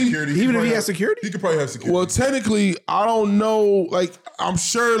technically, even if he has security? he could probably have security. Well, technically, I don't know. I'm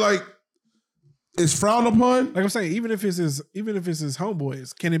sure it's frowned upon. Like I'm saying, even if it's his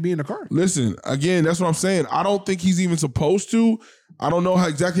homeboys, can it be in the car? Listen, again, that's what I'm saying. I don't think he's even supposed to. I don't know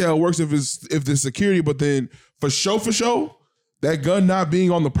exactly how it works if the security, but then for show, that gun not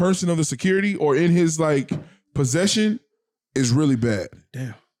being on the person of the security or in his possession is really bad.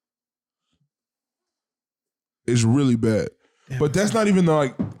 Damn. It's really bad. Damn. But that's not even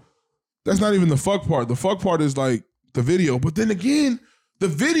the fuck part. The fuck part is the video. But then again, the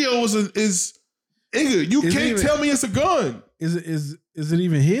video is nigga, you can't tell me it's a gun. Is it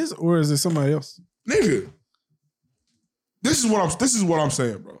even his or is it somebody else? Nigga. This is what I'm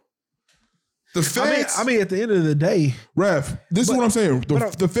saying, bro. The feds. I mean, at the end of the day, Ref, this is what I'm saying.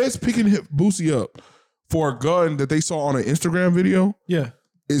 The feds picking Boosie up for a gun that they saw on an Instagram video yeah,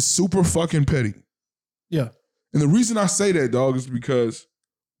 is super fucking petty. yeah, And the reason I say that, dog, is because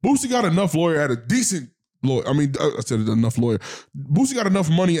Boosie got enough lawyer at a decent lawyer. I mean, I said enough lawyer. Boosie got enough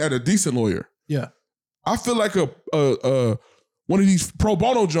money at a decent lawyer. yeah. I feel like one of these pro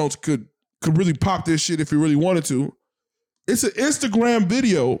bono Jones could really pop this shit if he really wanted to. It's an Instagram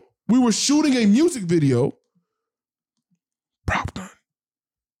video. We were shooting a music video. Prop gun.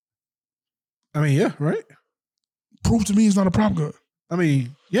 I mean, yeah, right. Prove to me it's not a prop gun. I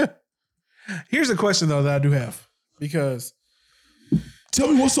mean, yeah. Here's a question though that I do have because Tell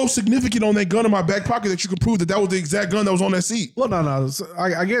me what's so significant on that gun in my back pocket that you can prove that was the exact gun that was on that seat. well, no. So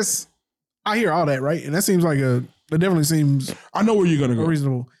I guess I hear all that, right? And that seems that definitely seems I know where you're gonna go.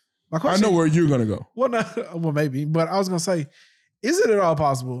 reasonable. My I question, know where you're gonna go. well, maybe, but I was gonna say, is it at all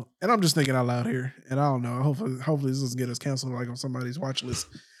possible? And I'm just thinking out loud here, and I don't know. Hopefully, this doesn't get us canceled on somebody's watch list.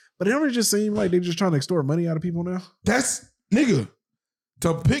 But it don't just seem like they're just trying to extort money out of people now. That's nigga.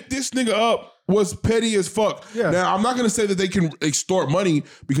 To pick this nigga up was petty as fuck. Yeah. Now, I'm not gonna say that they can extort money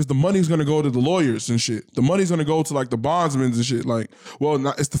because the money's gonna go to the lawyers and shit. The money's gonna go to like the bondsmen and shit. Like, well,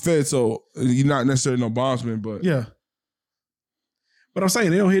 it's the Fed, so you're not necessarily no bondsman, but Yeah. But I'm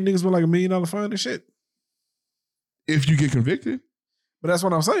saying they don't hit niggas with like $1 million fine and shit. if you get convicted, But that's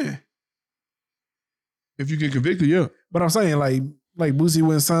what I'm saying. if you get convicted, yeah. But I'm saying like Boosie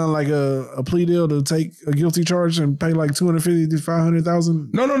wouldn't sign like a plea deal to take a guilty charge and pay like $250,000 to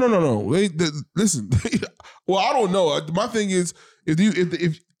 $500,000. No. Listen. Well, I don't know. My thing is,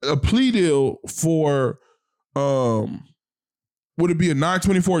 if a plea deal for, would it be a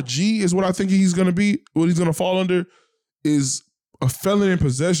 924G? Is what I think he's gonna be. What he's gonna fall under is a felon in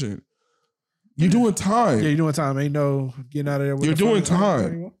possession. You're doing time. Yeah, you're doing time. Ain't no getting out of there. With You're the doing phone.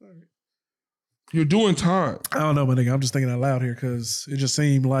 time. You're doing time. I don't know, my nigga. I'm just thinking out loud here because it just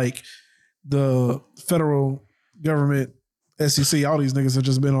seemed like the federal government, SEC, all these niggas have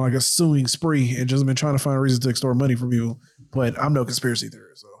just been on like a suing spree and just been trying to find a reason to extort money from you. But I'm no conspiracy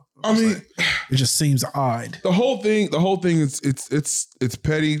theorist, so I mean, it just seems odd. the whole thing is it's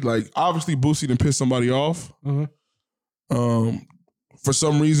petty. Like obviously, Boosie done pissed somebody off. For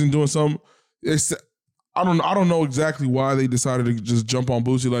some reason, doing something. I don't know exactly why they decided to just jump on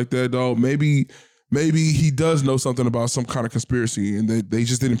Boosie like that, though. Maybe he does know something about some kind of conspiracy, and they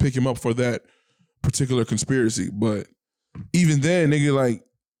just didn't pick him up for that particular conspiracy. But even then, nigga, like,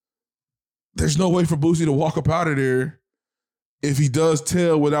 there's no way for Boosie to walk up out of there if he does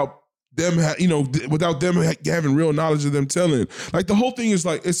tell without them, without them having real knowledge of them telling. Like the whole thing is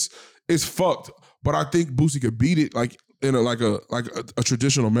like it's fucked. But I think Boosie could beat it, like in a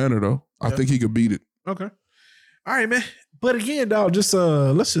traditional manner, though. I think he could beat it. Okay. All right, man. But again, dog, just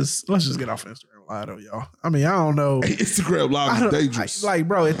let's just get off Instagram Live, though, y'all. I mean, I don't know. Instagram Live is dangerous. Like,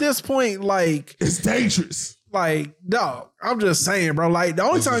 bro, at this point, like, it's dangerous. Like, dog, I'm just saying, bro. Like, the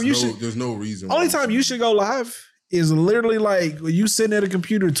only time there's no reason. Only time you should go live is literally like when you sitting at a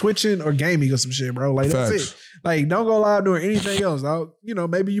computer twitching or gaming or some shit, bro. Like, that's it. Like, don't go live doing anything else, dog. You know,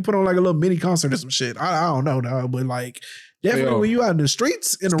 maybe you put on like a little mini concert or some shit. I don't know, dog. But like, definitely when you out in the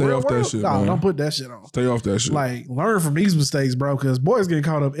streets in the real world, shit, dog, man. don't put that shit on. Stay off that shit. Like, learn from these mistakes, bro, because boys get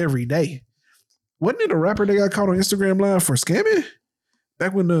caught up every day. Wasn't it a rapper that got caught on Instagram Live for scamming?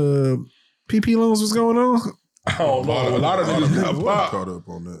 Back when the PP loans was going on? Oh, a lot of niggas got caught up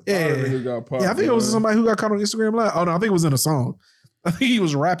on that. Yeah, I think it was somebody who got caught on Instagram Live. Oh, no, I think it was in a song. I think he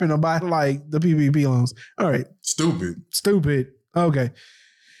was rapping about like the PPP loans. All right. Stupid. Okay.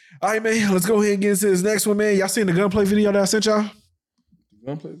 All right, man. Let's go ahead and get into this next one, man. Y'all seen the gunplay video that I sent y'all?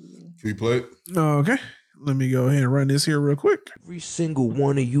 Gunplay video? Can we play it? Okay. Let me go ahead and run this here real quick. Every single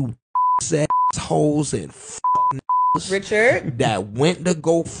one of you assholes and Richard that went to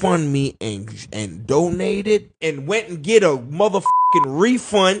GoFundMe and donated and went and get a motherfucking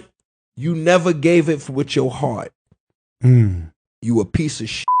refund, you never gave it with your heart. You a piece of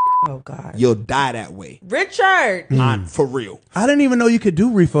shit. Oh God. You'll die that way. Richard. For real. I didn't even know you could do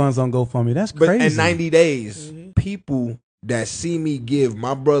refunds on GoFundMe. That's crazy. But in 90 days, people that see me give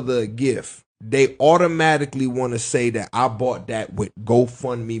my brother a gift, they automatically want to say that I bought that with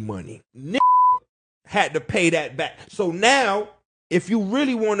GoFundMe money. Had to pay that back. So now, if you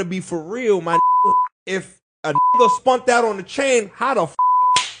really want to be for real, my if a nigga spunked out on the chain, how the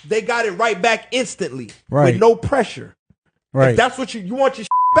they got it right back instantly with no pressure. Right. If that's what you want your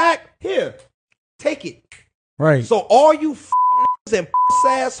back, here, take it. Right. So all you and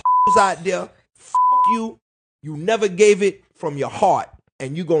ass out there, you never gave it from your heart,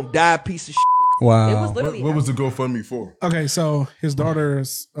 and you gonna die a piece of shit. Wow. It was literally What was the GoFundMe for? Okay, so his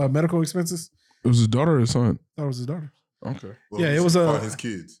daughter's medical expenses. It was his daughter or his son? That was his daughter. Okay. Yeah, it was his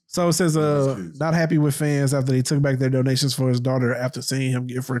kids. So it says not happy with fans after they took back their donations for his daughter after seeing him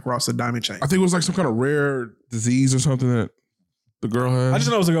give Rick Ross a diamond chain. I think it was like some kind of rare disease or something that the girl had. I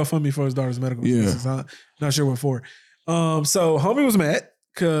just know it was a GoFundMe for his daughter's medical expenses. I'm not sure what for. So homie was mad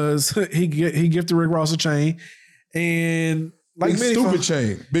because he gifted Rick Ross a chain, and like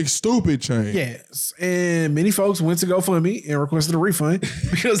big stupid chain. Yes, and many folks went to GoFundMe and requested a refund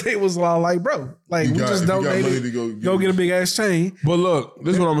because they was all like, bro, like we just donated, go get a big ass chain. But look,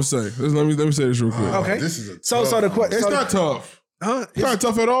 this is what I'm gonna say. Let me say this real quick. Okay, this is so the question. It's not tough. Huh? It's not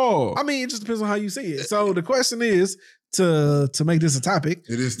tough at all. I mean, it just depends on how you see it. So the question is to make this a topic.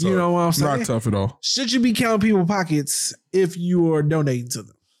 It is tough. You know what I'm saying? Not tough at all. Should you be counting people's pockets if you are donating to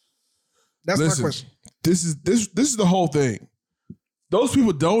them? That's my question. This is the whole thing. Those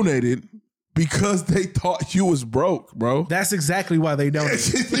people donated because they thought you was broke, bro. That's exactly why they donated.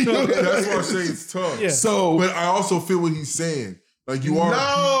 That's why I say it's tough. Yeah. So, but I also feel what he's saying. Like you are.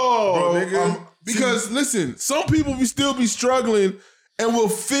 No. No, Bro, nigga. Because listen, some people will still be struggling and will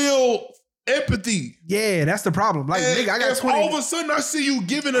feel empathy. Yeah, that's the problem. Like, And nigga, I got if 20. all of a sudden I see you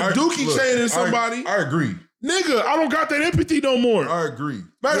giving a dookie Look, chain to somebody, I agree. nigga, I don't got that empathy no more. I agree.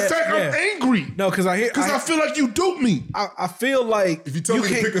 Matter of Yeah, fact, I'm yeah. angry. No, because I feel like you duped me. I feel like If you tell me to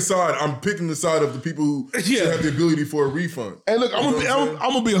can't- pick a side, I'm picking the side of the people who should Yeah. have the ability for a refund. Hey, look, I'm You know what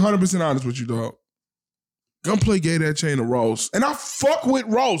I'm gonna be 100% honest with you, dog. Gunplay gave that chain to Ross, and I fuck with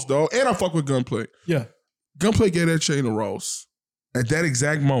Ross, dog, and I fuck with Gunplay. Yeah. Gunplay gave that chain to Ross at that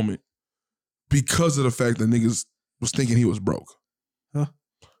exact moment because of the fact that niggas was thinking he was broke. Huh?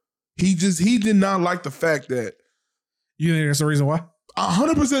 He did not like the fact that You think that's the reason why?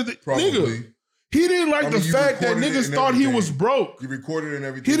 100% Probably. nigga. He didn't like I mean, the you fact that recorded it niggas and thought he everything. was broke. You recorded and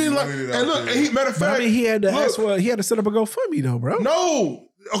everything. He didn't You like, wanted it and out look, there. and matter of But fact, I mean, he had to look, ask for, he had to set up a GoFundMe though, bro. No.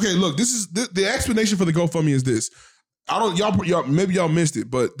 Okay, look, this is the explanation for the GoFundMe is this. I don't y'all maybe y'all missed it,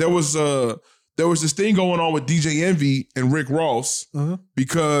 but there was this thing going on with DJ Envy and Rick Ross Uh-huh.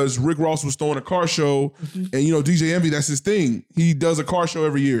 because Rick Ross was throwing a car show, and you know DJ Envy, that's his thing. He does a car show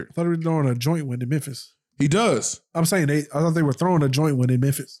every year. I thought they were throwing a joint one in Memphis. He does. I'm saying I thought they were throwing a joint one in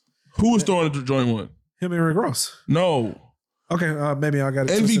Memphis. Who was throwing the joint one? Him and Rick Ross. No, Okay, maybe I got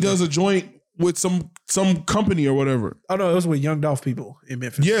it. Envy twisted. does a joint with some company or whatever. Oh no, it was with Young Dolph people in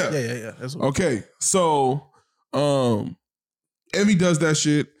Memphis. Yeah. yeah. That's what. Okay, so Envy does that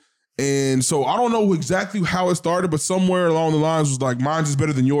shit. And so I don't know exactly how it started, but somewhere along the lines was like, mine's is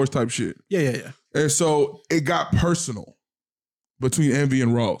better than yours type shit. Yeah. And so it got personal between Envy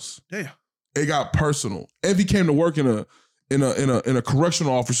and Ross. Damn. It got personal. Envy came to work in a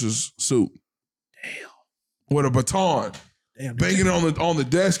correctional officer's suit. Damn. With a baton, Damn. banging it on the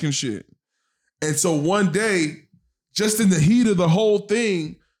desk and shit. And so one day, just in the heat of the whole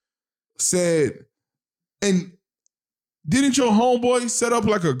thing, said, and didn't your homeboy set up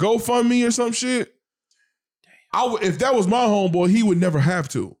like a GoFundMe or some shit? If that was my homeboy, he would never have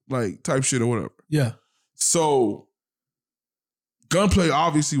to, like type shit or whatever. Yeah. So Gunplay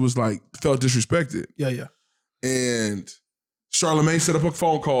obviously was like, felt disrespected. Yeah. And Charlemagne set up a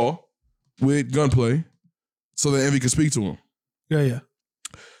phone call with Gunplay so that Envy could speak to him. Yeah.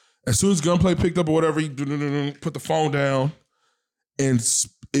 As soon as Gunplay picked up or whatever, he put the phone down and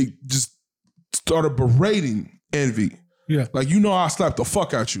it just started berating Envy. Yeah. Like, you know I slapped the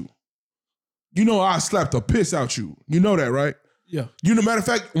fuck out you. You know I slapped the piss out you. You know that, right? Yeah. You know, matter of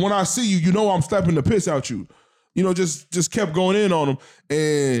fact, when I see you, you know I'm slapping the piss out you. You know, just kept going in on him.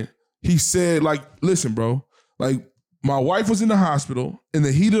 And he said, like, listen, bro, like, my wife was in the hospital in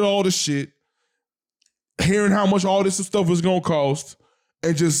the heat of all this shit, hearing how much all this stuff was gonna cost,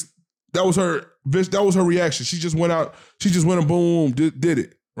 and just that was her reaction. She just went and boom, did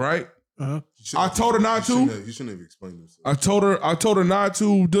it, right? Uh-huh. I told her not to. You shouldn't have explained this. I told her not to,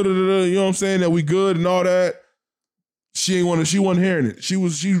 you know what I'm saying, that we good and all that. She wasn't hearing it. She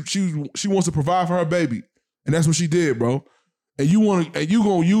wants to provide for her baby. And that's what she did, bro. And you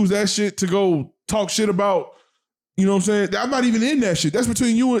gonna use that shit to go talk shit about, you know what I'm saying? I'm not even in that shit. That's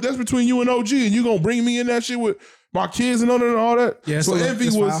between you and OG, and you gonna bring me in that shit with my kids and all that. Yeah, so Envy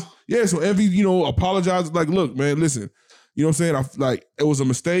it's was foul. yeah. So Envy, you know, apologized. Like, look, man, listen. You know what I'm saying? It was a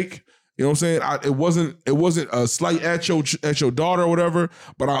mistake. You know what I'm saying? It wasn't a slight at your daughter or whatever.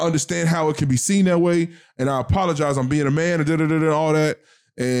 But I understand how it can be seen that way, and I apologize. I'm being a man and all that.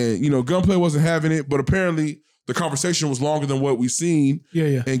 And you know, Gunplay wasn't having it, but apparently the conversation was longer than what we've seen.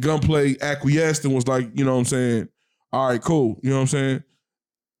 Yeah. And Gunplay acquiesced and was like, you know what I'm saying? All right, cool. You know what I'm saying?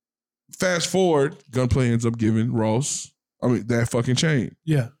 Fast forward, Gunplay ends up giving Ross, that fucking chain.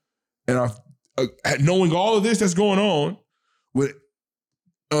 Yeah. And knowing all of this that's going on with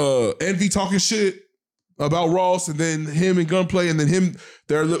Envy talking shit about Ross, and then him and Gunplay, and then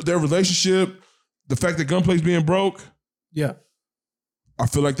their relationship, the fact that Gunplay's being broke. Yeah. I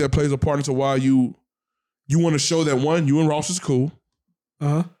feel like that plays a part into why you want to show that, one, you and Ross is cool.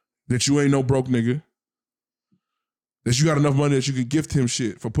 Uh-huh. That you ain't no broke nigga. That you got enough money that you can gift him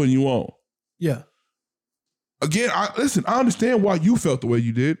shit for putting you on. Yeah. Again, I understand why you felt the way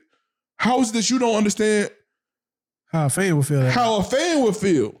you did. How is it that you don't understand How a fan would feel. how a fan would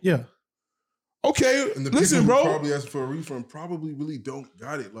feel? Yeah. Okay, And the listen, people who bro. probably asking for a refund probably really don't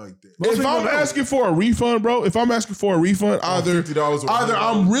got it like that. Most If people I'm don't. asking for a refund, bro, either $50 or either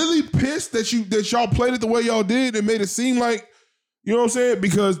I'm $100. really pissed that y'all played it the way y'all did and made it seem like, you know what I'm saying?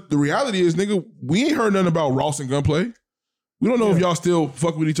 Because the reality is, nigga, we ain't heard nothing about Ross and Gunplay. We don't know if y'all still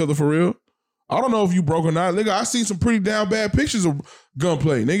fuck with each other for real. I don't know if you broke or not. Nigga, I seen some pretty down bad pictures of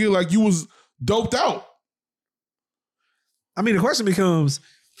Gunplay. Nigga, like you was doped out. I mean, the question becomes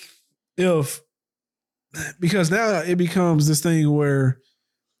because now it becomes this thing where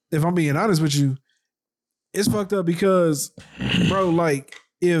if I'm being honest with you, it's fucked up because, bro, like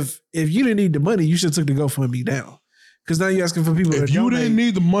if you didn't need the money, you should have took the GoFundMe down. Because now you're asking for people to If you donate. didn't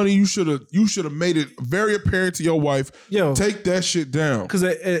need the money, you should have made it very apparent to your wife. Yo, Take that shit down. because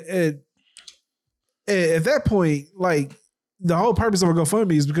at that point, like the whole purpose of a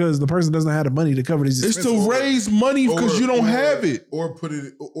GoFundMe is because the person doesn't have the money to cover these It's expenses. to raise money because you don't have it. Or put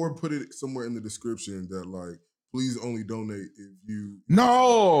it somewhere in the description that like, please only donate if you.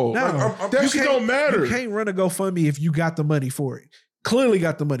 No, No, that you shit can't- don't matter. You can't run a GoFundMe if you got the money for it. Clearly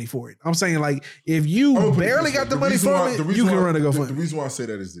got the money for it. I'm saying like if you I'm gonna put it barely this way. got the money for it, you can run a The GoFundMe. reason why I say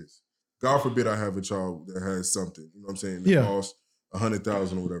that is this. God forbid I have a child that has something, you know what I'm saying? That Yeah. costs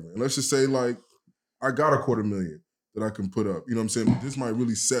 100,000 or whatever. And let's just say like I got $250,000 that I can put up. You know what I'm saying? But this might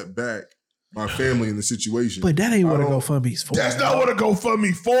really set back my family in the situation. But that ain't what a I don't- GoFundMe's for. That's not what a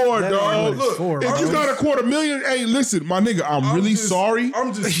GoFundMe for, That ain't dog. what it's Look, for, if bro. you got $250,000, hey, listen, my nigga, I'm really just- sorry.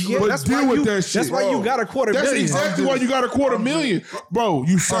 I'm just Yeah, but that's deal why with you- that shit. That's why you bro. got $250,000. That's exactly why you got $250,000, bro.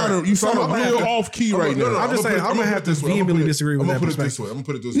 You sound Alright, you so sound I'm gonna real have to- off key right no, now. no, I'm just saying, I'm gonna have to this way. vehemently disagree with I'm that gonna put it this perspective. way. I'm gonna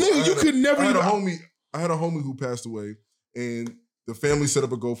put it this way. Nigga, you could never I had a even- homie. I had a homie who passed away, and the family set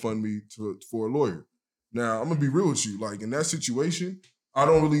up a GoFundMe for a lawyer. Now I'm gonna be real with you. Like in that situation, I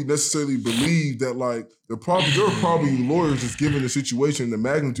don't really necessarily believe that. Like there are probably lawyers that's given the situation, the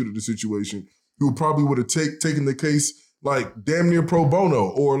magnitude of the situation, who probably would have taken the case like damn near pro bono,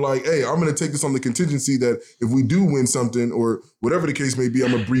 or like, hey, I'm gonna take this on the contingency that if we do win something or whatever the case may be,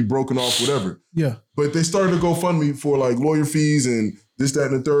 I'm gonna be broken off, whatever. Yeah. But they started a GoFundMe for like lawyer fees and this,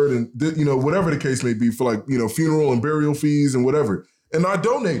 that, and the third, and whatever the case may be, for like funeral and burial fees and whatever. And I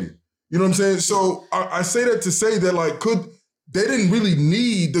donated. You know what I'm saying? So I say that to say that like they didn't really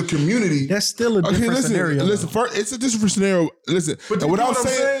need the community. That's still a different scenario. Listen, though. first, it's a different scenario. Listen, But and you know what I'm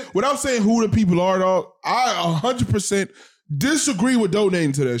saying? without saying who the people are, dog, I 100% disagree with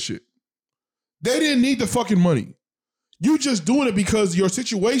donating to that shit. They didn't need the fucking money. You just doing it because your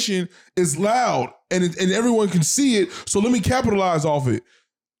situation is loud and everyone can see it. So let me capitalize off it.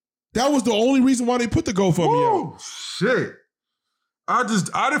 That was the only reason why they put the GoFundMe out. Shit.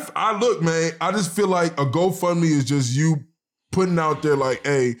 I look, man, I just feel like a GoFundMe is just you putting out there like,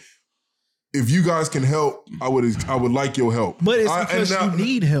 hey, if you guys can help, I would like your help. But it's and because now- you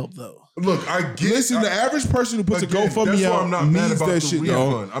need help though. Look, I get. Listen, the average person who puts Again, a GoFundMe that's why out I'm not mad needs about that the shit,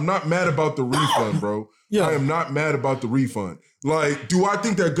 refund. dog. I'm not mad about the refund, bro. Yeah. I am not mad about the refund. Like, do I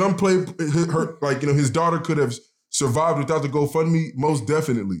think that Gunplay, his daughter could have survived without the GoFundMe? Most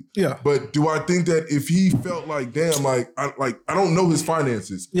definitely. Yeah. But do I think that if he felt like, damn, I don't know his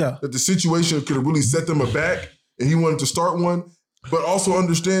finances, Yeah. that the situation could have really set them aback, and he wanted to start one, but also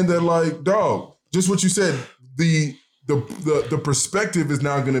understand that, like, dog, just what you said, the perspective is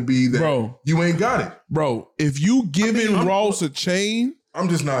now going to be that Bro. you ain't got it. Bro, if you giving Ross a chain, I'm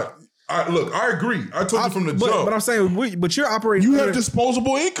just not. I agree. I told you from the jump. But I'm saying, but you're operating. you have under-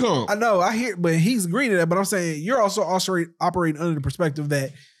 disposable income. I know. I hear, but he's agreeing to that. But I'm saying you're also operating under the perspective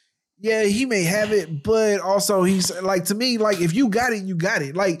that, yeah, he may have it, but also he's like, to me, like if you got it, you got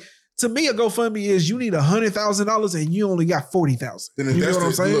it. Like to me, a GoFundMe is you need $100,000 and you only got $40,000. Then if You know that's what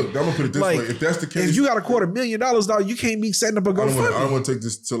I'm saying? look, I'm gonna put it this Like, way. If that's the case, If you got $250,000, dog, you can't be setting up a I don't GoFundMe. want to take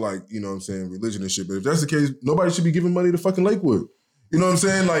this to like, you know what I'm saying, religion and shit. But if that's the case, nobody should be giving money to fucking Lakewood. You know what I'm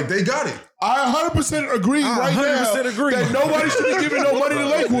saying? Like they got it. I 100% agree I right 100% now agree. that nobody should be giving no money to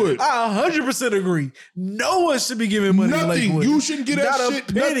Lakewood. I 100% agree. No one should be giving money to Nothing. Lakewood. You shouldn't get that Not a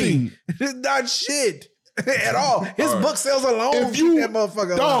shit. penny. Nothing. Not shit at all. His All right. book sales alone If you keep that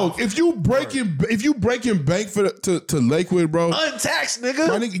motherfucker dog, alive. if you breaking bank for to Lakewood, bro, Untaxed, my nigga.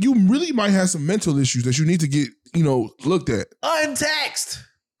 nigga, you really might have some mental issues that you need to get looked at. Untaxed.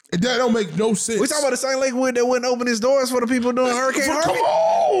 And that don't make no sense. We talking about the same Lakewood that wouldn't open his doors for the people doing Hurricane Come Harvey?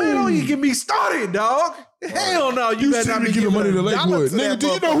 on. Man, don't you get me started, dog. Hell no, You better not shouldn't be be giving money to a dollar Lakewood, to nigga. that Do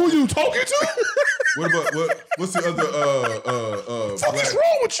you know who you talking to? What about what's the other What's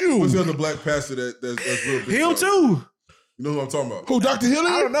wrong with you? what's the other black pastor that's real big? Him too. You know who I'm talking about? Who, Dr.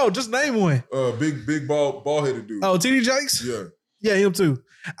 Hilliard? I don't know. Just name one. Big bald headed dude. Oh, TD Jakes? Yeah. Yeah, him too.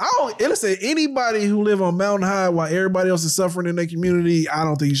 Listen, anybody who live on Mountain High while everybody else is suffering in their community, I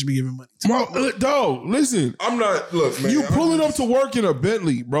don't think you should be giving money. Dog, listen. I'm not. Look, man. You pulling up to work in a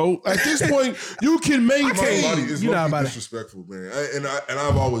Bentley, bro. At this point, you can maintain. It's You know low-key about it. disrespectful, man. And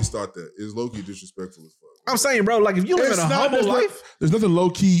I've always thought that it's low key disrespectful as fuck. I'm saying, bro, like if you live in a humble life, There's nothing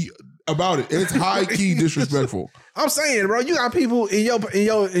low key about it. It's high key disrespectful. I'm saying, bro, you got people in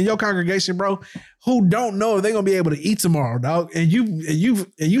your congregation, bro, who don't know if they're gonna be able to eat tomorrow, dog. And you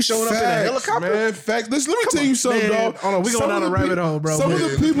showing up in a helicopter. man. Facts. Listen, let me tell you something, man. dog. Hold on, we going down a rabbit hole, bro. Some of Yeah,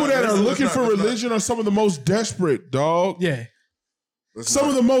 the people that are let's looking not- for let's not- religion are some of the most desperate, dog. Yeah. Some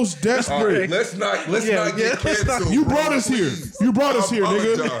of the most All desperate. right, let's not Yeah, get let's not- canceled. You bro, brought us here. please. You brought us here,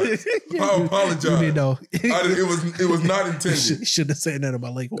 nigga. I apologize. You did know. It was not intended. Should have said that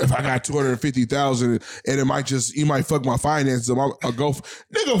about Lake. If I got 250,000 and it might just, you might fuck my finances, I'll go.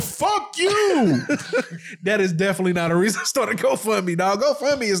 Nigga, fuck you. That is definitely not a reason to start a GoFundMe, dog.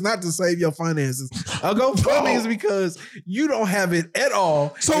 GoFundMe is not to save your finances. A GoFundMe is because you don't have it at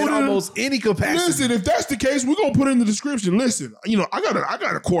all in almost any capacity. Listen, if that's the case, we're gonna put it in the description. Listen, I got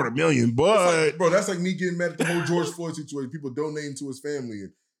a $250,000, but Bro, that's like me getting mad at the whole George Floyd situation. People donating to his family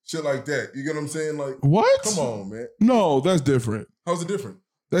and shit like that. You get what I'm saying? Like, what? come on, man. No, that's different. How's it different?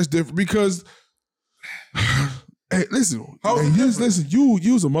 That's different because. Hey, listen. How is it Just different? listen.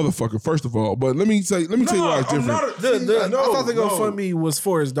 You's a motherfucker, first of all. But let me tell you why it's different. I thought the GoFundMe was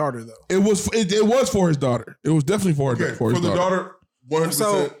for his daughter, though. It was for his daughter. It was definitely for Okay, his for the daughter,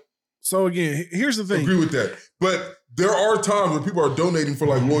 100%. So again, here's the thing. Agree with that. But there are times where people are donating for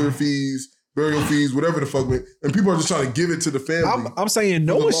like lawyer fees, burial fees, whatever the fuck, and people are just trying to give it to the family. I'm saying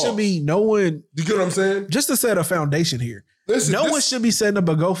no For the one should loss. be, no one, You get what I'm saying? just to set a foundation here. Listen, No one should be setting up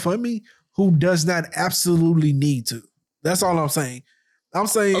a GoFundMe who does not absolutely need to. That's all I'm saying. I'm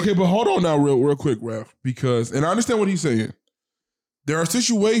saying, Okay, but hold on now, real quick, Raf, because and I understand what he's saying. There are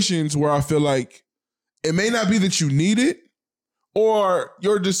situations where I feel like it may not be that you need it, or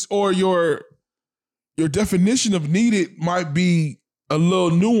your definition of needed might be a little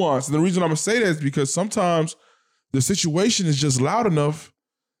nuanced. And the reason I'm gonna say that is because sometimes the situation is just loud enough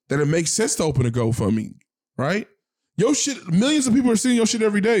that it makes sense to open a GoFundMe, right? Your shit, millions of people are seeing your shit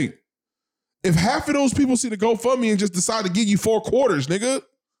every day. If half of those people see the GoFundMe and just decide to give you 4 quarters, nigga,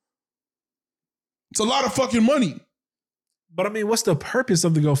 it's a lot of fucking money. but I mean, what's the purpose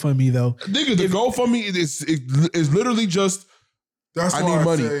of the GoFundMe though? Nigga, the GoFundMe is literally just That's I why need I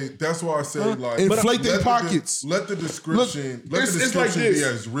money. say. That's why I say like inflate their let pockets. Let the description. Look, it's like be this.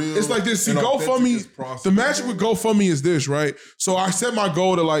 as real. It's like this. See, and authentic as GoFundMe, possible. the magic with GoFundMe is this, right? So I set my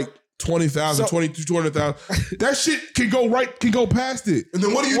goal to like 20,000, 200,000. That shit can go past it. And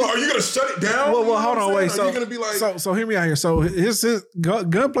then what do you do? Are you gonna shut it down? Well, You know hold what I'm on, wait. saying? So Are you gonna be like, so hear me out here. So his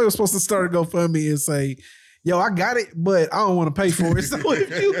Gunplay was supposed to start a GoFundMe and say, "Yo, I got it, but I don't want to pay for it." So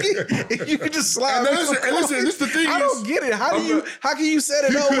if you can just slide, And me some listen, coins, this the thing I is- don't get it. How can you set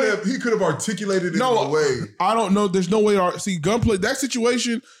it up? he could have articulated it No, in a way. I don't know. There's no way to see Gunplay. That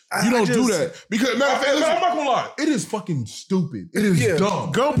situation, you don't do that because matter of fact, I'm listen, not gonna lie. It is fucking stupid. It is Yeah.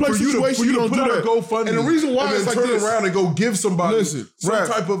 dumb. Gunplay For you to- situation, for you don't put do out that. a GoFundMe, And the reason why and it's then like turn this- around and go give somebody Listen, some Rap.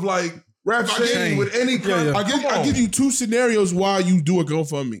 type of like Rap, shame with any kind. yeah. I give you 2 scenarios why you do a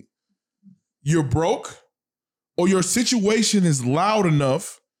GoFundMe. You're broke, or your situation is loud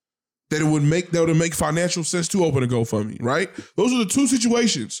enough that it would make financial sense to open a GoFundMe, right? Those are the 2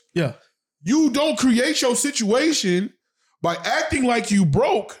 situations. Yeah. You don't create your situation by acting like you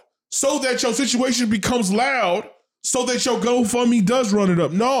broke so that your situation becomes loud so that your GoFundMe does run it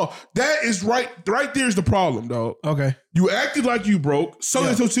up. No, that is right there is the problem, dog. Okay. You acted like you broke so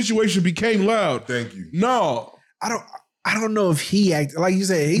that your situation became loud. Thank you. No. I don't know if he acted like you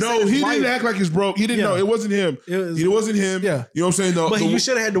said. No, he didn't act like it's broke. He didn't Yeah. know. It wasn't him. It wasn't him. Yeah. You know what I'm saying? But you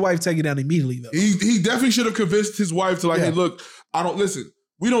should have had the wife take it down immediately though. He definitely should have convinced his wife to like, Yeah. hey, look,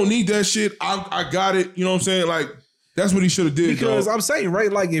 we don't need that shit. I got it. You know what I'm saying? Like, that's what he should have did. Because dog. I'm saying,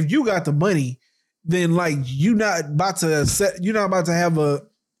 right, like if you got the money, then like you're not about to have a,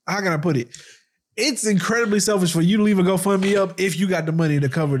 how can I put it? It's incredibly selfish for you to leave a GoFundMe up if you got the money to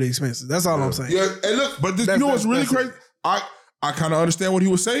cover the expenses. That's all I'm saying. Yeah, and look, but you know what's really crazy? I kind of understand what he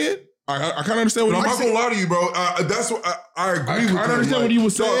was saying. I kind of understand what But he I'm was not saying. gonna lie to you, bro. That's what I agree with. I him. understand what he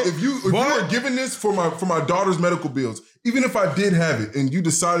was dog, saying, If you are giving this for my daughter's medical bills, even if I did have it and you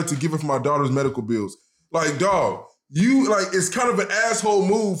decided to give it for my daughter's medical bills, like dog, you like it's kind of an asshole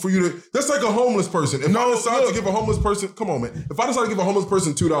move for you to. That's like a homeless person. If I decide to give a homeless person, come on, man. If I decide to give a homeless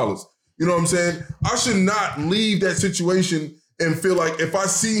person $2, you know what I'm saying? I should not leave that situation and feel like if I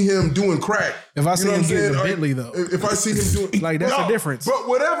see him doing crack, If I see you know him what I'm getting a saying? Bentley though, If I see him doing like that's No, the difference. But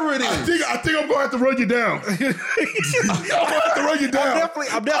whatever it is, I think I'm gonna have to run you down. I'm gonna have to run you down.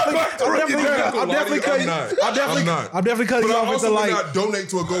 I'm definitely cutting you off with the light. not donate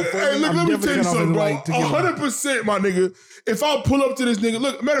to a GoFundMe. Hey, look, let me tell you definitely something, bro. like to give 100%, my nigga. If I pull up to this nigga,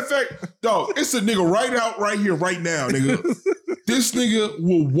 look, matter of fact, dog, it's a nigga right here, right now, nigga. This nigga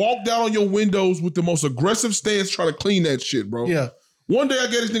will walk down on your windows with the most aggressive stance trying to clean that shit, bro. Yeah. One day I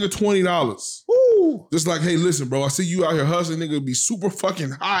gave this nigga $20. Woo. Just like, hey, listen, bro, I see you out here hustling, nigga. Be super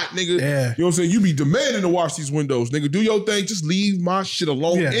fucking hot, nigga. Yeah. You know what I'm saying? You be demanding to wash these windows, nigga. Do your thing. Just leave my shit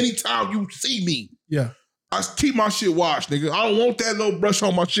alone. Yeah. Anytime you see me, Yeah. I keep my shit washed, nigga. I don't want that little brush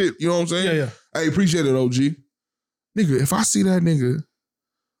on my shit. You know what I'm saying? Yeah. Hey, appreciate it, OG. nigga, if I see that nigga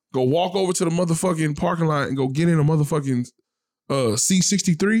go walk over to the motherfucking parking lot and go get in a motherfucking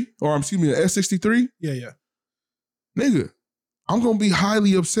C63 or excuse me, an S63, Yeah. nigga, I'm gonna be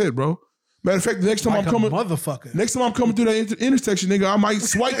highly upset, bro. Matter of fact, the next time Like I'm coming, motherfucker. next time I'm coming through that intersection, nigga, I might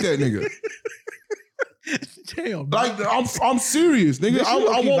swipe that nigga. Damn, bro. Like I'm serious, nigga. Bitch, I you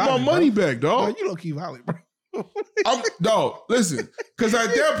low-key want my violent, money bro. back, dog. Bro, you low key violent, bro. Dog, listen, because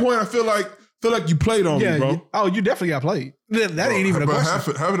at that point I feel like you played on me, bro. You definitely got played. That ain't even a but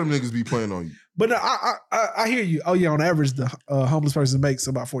question. half of them niggas be playing on you. But no, I hear you. Oh yeah, on average, the homeless person makes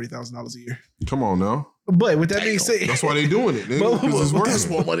about $40,000 a year. Come on now. But with that being said, That's why they doing it, nigga. Because it's That's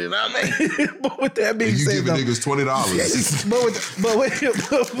working. more money than I make. But with that being And you said, giving though, niggas $20.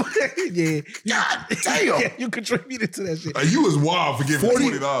 God damn, yeah, you contributed to that shit. You was wild for giving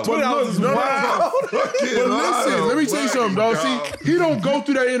 $20. But look, is no, wild. But listen, let me tell you something, dog. See, he don't go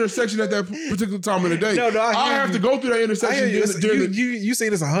through that intersection at that particular time of the day. No, I hear have you. to go through that I hear intersection you. during the You say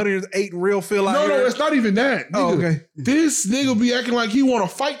this 108 real feel out No, here. it's not even that. Oh, Nigga, okay. This nigga be acting like he want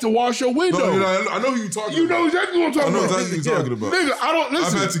to fight to wash your window. No, I know who you talking You about. know exactly what I'm I talking know about. exactly what you're talking about. Nigga, I don't I've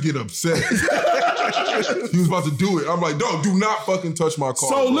listen. had to get upset. He was about to do it. I'm like, dog, do not fucking touch my car.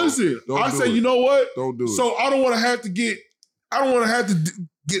 So bro. listen, Don't I do say, it. you know what? Don't do it. So I don't want to have to get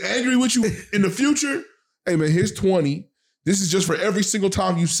angry with you in the future. Hey man, here's 20. This is just for every single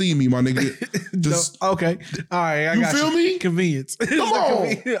time you see me, my nigga. Just No, okay. All right. I You got feel me? Convenience. Come on. All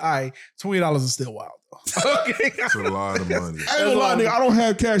right. $20 is still wild, though. Okay. It's a lot of money. I ain't gonna lie, nigga. I don't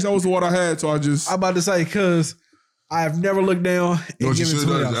have cash. That was what I had, so I just. I'm about to say, because I've never looked down You know and what you given should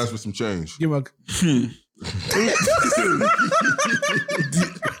have done is $20. ask for some change. Give him a.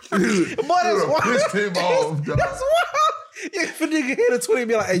 Boy, that's wild. Pissed him off, dog. That's wild. If a nigga hit a 20 and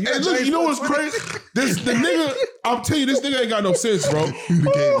be like, hey, you Hey, got look, change you know for what's a 20? crazy? The nigga, I'm telling you, this nigga ain't got no sense, bro. He'd have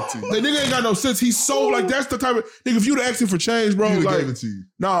gave it to you. The nigga ain't got no sense. He's so like that's the type of nigga. If you'd asked him for change, bro, He'd have like gave it to you.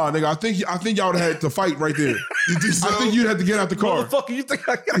 nah, nigga. I think y'all would have had to fight right there. You think so? I think you'd have to get out the car. Motherfucker, you think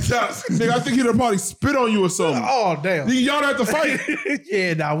I got Yeah, nigga, I think he'd have probably spit on you or something. Oh, damn. Nigga, y'all have to fight.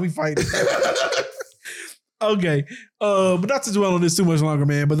 Yeah, nah, we fighting. Okay. But not to dwell on this too much longer,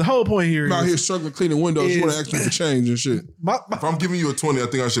 man. But the whole point here I'm out is here struggling cleaning windows. You want to ask me for change and shit. my If I'm giving you a 20, I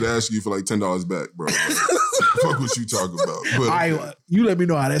think I should ask you for like $10 back, bro. Fuck what you talking about. But, you let me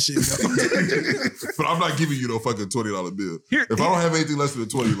know how that shit goes. but I'm not giving you no fucking $20 bill. Here- If I don't have anything less than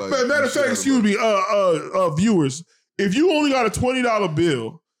 20, like Man, matter of fact, excuse me, viewers, if you only got a $20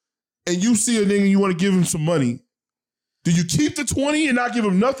 bill and you see a nigga and you want to give him some money, do you keep the 20 and not give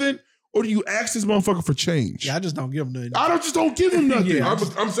him nothing, or do you ask this motherfucker for change? Yeah, I just don't give them nothing. Don't give him nothing. Yeah.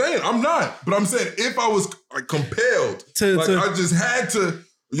 I'm saying I'm not, but I'm saying if I was like compelled, To- I just had to.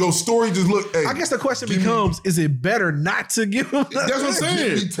 Your story just look. Hey, I guess the question give me- becomes: is it better not to give him? That's what I'm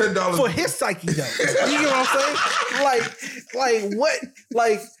saying. Give me $10 For his psyche, though. You know what I'm saying? Like what?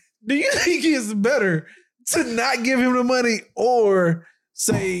 Like, do you think it's better to not give him the money or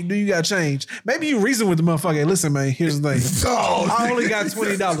say, do you got change? Maybe you reason with the motherfucker. Hey, listen, man, here's the thing. I only got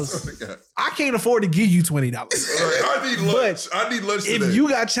 $20. I can't afford to give you $20. I need lunch. I need lunch today. If you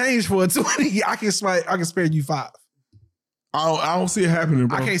got change for a 20, I can spare you $5. I don't see it happening,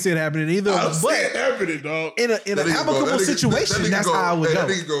 bro. I can't see it happening either. I don't see it But happening, dog. in an That nigga go- amicable that nigga- situation, that nigga that's go, how I would hey, go.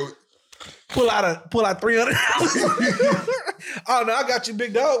 That nigga go. Pull out $300. Oh no, I got you,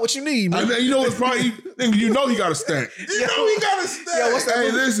 big dog. What you need, man? I mean, you know what's probably, nigga, you know he got a stack. You know he got a stack. Yo, what's that Hey,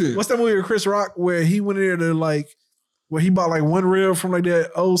 movie? listen. What's that movie with Chris Rock where he went in there to like, where he bought like one rib from like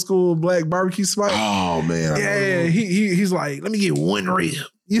that old school black barbecue spot? Oh, man. Yeah, he's like, let me get one rib.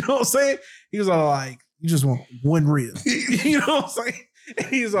 You know what I'm saying? He was all like, you just want one rib. You know what I'm saying? And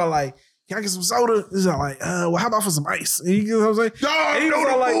he's all like, can I get some soda? He's all like, well, how about for some ice? And you know what I'm saying? Dog, And he know was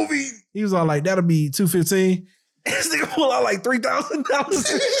all the like, movie. he was all like, that'll be $215. This nigga pull out like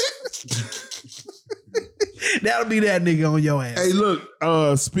 $3,000. That'll be that nigga on your ass. Hey, look,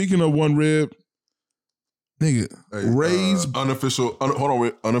 speaking of one rib, nigga, Hey, Ray's, unofficial. Hold on,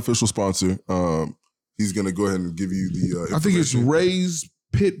 wait, unofficial sponsor. He's gonna go ahead and give you the. I think it's information. Ray's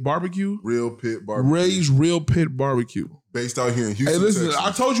Pit Barbecue. Real Pit Barbecue. Ray's Real Pit Barbecue. based out here in Houston. Hey, listen, Texas.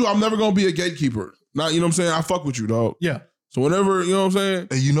 I told you I'm never gonna be a gatekeeper. Not, you know what I'm saying? I fuck with you, dog. Yeah. So whenever, you know what I'm saying?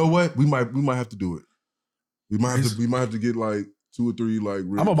 Hey, you know what? We might have to do it. We might have to get like 2 or 3 like.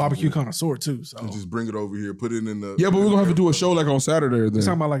 I'm a barbecue connoisseur too, so. And just bring it over here, put it in the. Yeah, but we're gonna have to do a show like on Saturday You then.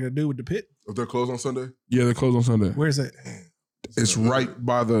 talking about like a dude with the pit? If they're closed on Sunday, Yeah, they're closed on Sunday. Where's that? It's right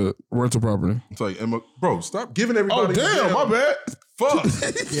by the rental property. it's like Emma, bro, stop giving everybody. Oh, damn, my bad. Fuck.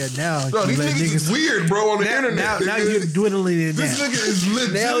 Yeah, now No, you these let niggas is weird, bro, on the internet. Now nigga. you're dwindling it This down. nigga is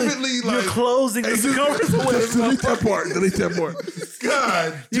Now legitimately you're like. closing the circumference of what Delete that part. Delete that part.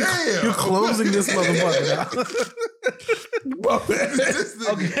 God damn. You're closing this motherfucker now.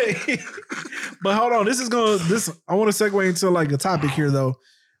 Okay. But hold on. I want to segue into like a topic here though.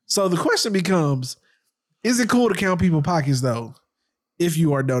 So the question becomes, is it cool to count people's pockets though, if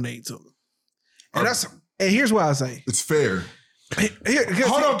you are donating to them? And here's what I say. It's fair.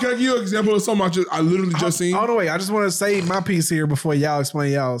 Hold on, can I give you an example of something I literally just seen? Hold on, wait. I just want to say my piece here before y'all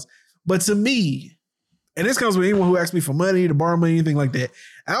explain y'all's. But to me, and this comes with anyone who asks me for money, to borrow money, anything like that,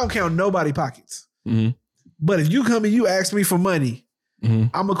 I don't count nobody's pockets. Mm-hmm. But if you come and you ask me for money, I'm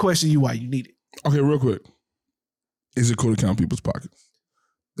going to question you why you need it. Okay, real quick. Is it cool to count people's pockets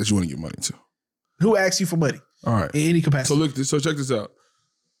that you want to give money to? Who asks you for money? All right. In any capacity. So check this out.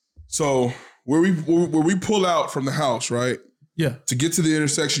 So where we pull out from the house, right? Yeah. To get to the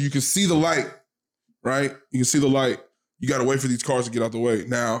intersection, you can see the light, right? You can see the light. You got to wait for these cars to get out the way.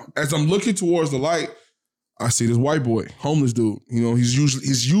 Now, as I'm looking towards the light, I see this white boy, homeless dude. You know, he's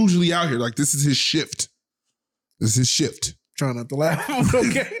usually out here. Like, this is his shift. Trying not to laugh.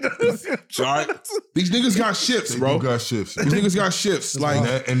 Okay. All right. These niggas got shifts, bro. They got shifts. These niggas got shifts. Like,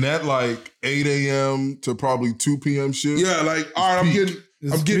 that like 8 a.m. to probably 2 p.m. shift. yeah, like, all right,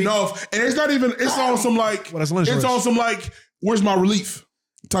 I'm getting off. And it's not even, it's on some like, Well, that's lunch it's rush. on some like, where's my relief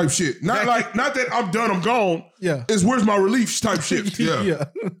type shit. Not that I'm done, I'm gone. Yeah. It's where's my relief type shit. Yeah. Yeah.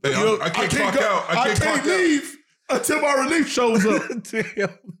 Hey, You know, I can't clock go- out. I can't leave until my relief shows up. Damn.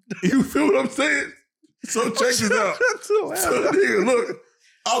 You feel what I'm saying? So check this out. So, nigga, look,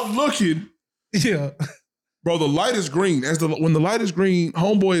 I'm looking. Yeah. Bro, the light is green. When the light is green,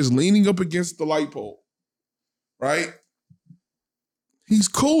 homeboy is leaning up against the light pole. Right? He's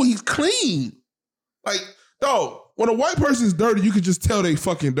cool. He's clean. Like, dog, when a white person's dirty, you can just tell they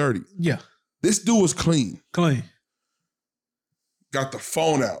fucking dirty. Yeah. This dude was clean. Clean. Got the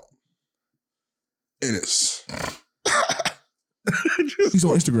phone out. And it's... He's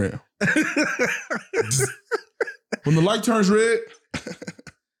on Instagram. When the light turns red,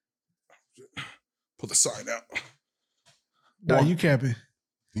 pull the sign out. No, you capping.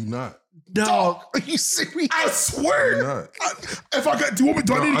 You not. Dog. Are you serious? I swear. You're not. If I got, do I need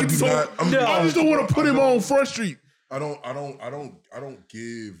to get this on? I just don't want to put him on Front Street. I don't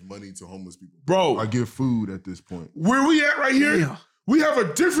give money to homeless people. Bro. I give food at this point. Where we at right here? Damn. We have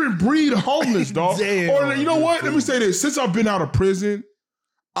a different breed of homeless, dog. Damn. Or you know what? Let me say this. Since I've been out of prison,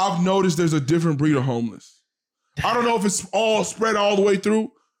 I've noticed there's a different breed of homeless. I don't know if it's all spread all the way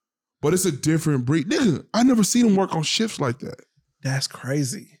through, but it's a different breed. Nigga, I never seen them work on shifts like that. That's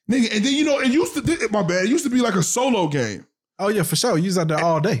crazy. Nigga, and then you know, it used to be like a solo game. Oh, yeah, for sure. You was out there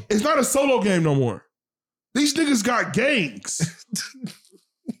all day. It's not a solo game no more. These niggas got gangs.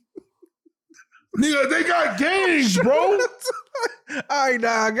 Nigga, they got gangs, bro. All right, nah,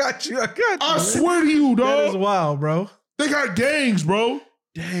 I got you. I swear to you, That is dog. wild, bro. They got gangs, bro.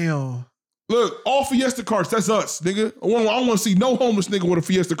 Damn. Look, all Fiesta carts, that's us, nigga. I want to see no homeless nigga with a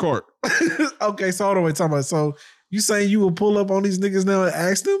Fiesta cart. Okay, so hold on, wait, talking about. So you saying you will pull up on these niggas now and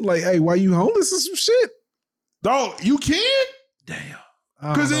ask them, like, hey, why you homeless or some shit? Dog, you can? Damn.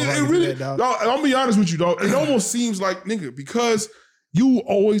 Because it really, dog, I'll be honest with you, dog. It almost seems like, nigga, because you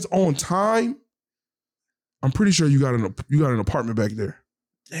always on time, I'm pretty sure you got an apartment back there.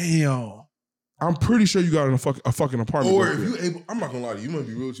 Damn. I'm pretty sure you got a fucking apartment Or back if there. you able, I'm not gonna lie to you. I'm gonna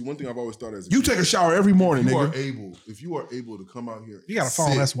be real with you. One thing I've always thought as a You kid, take a shower every morning, if you nigga. if you are able to come out here, You got a and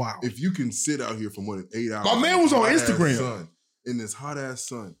phone, sit, that's wild. If you can sit out here for more than 8 hours, My man was on in this hot-ass Instagram. sun, in this hot ass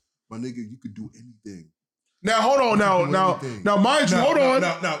sun, my nigga, you could do anything. Now hold on, now mind you, hold on.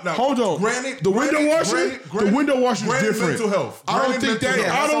 Hold on. Granted, the window washer, the window washer is granted different. mental health. I don't think that. health.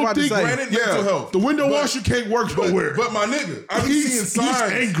 I don't That's think. what I'm about to say. Granted mental health. The window But- washer can't work nowhere. But my nigga, I be He's seeing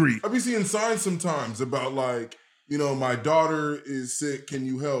signs. angry. I be seeing signs sometimes about like, you know, my daughter is sick. Can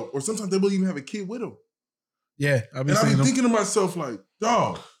you help? Or sometimes they will even have a kid with them. Yeah, I've been And I seeing be them. thinking to myself like,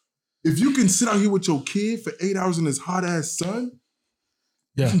 dog, if you can sit out here with your kid for 8 hours in this hot ass sun,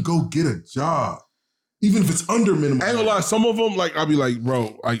 Yeah. you can go get a job. Even if it's under minimum. I ain't gonna lie, some of them, like, I'll be like,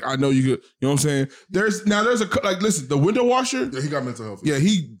 bro, like, I know you could, you know what I'm saying? There's listen, the window washer, Yeah, he got mental health. yeah,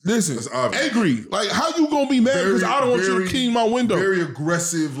 That's obvious. angry. Like, how you gonna be mad because I don't want you to clean my window? Very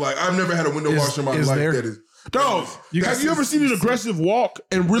aggressive. Like, I've never had a window washer in my is life there- that is. Dog, have you ever seen an aggressive walk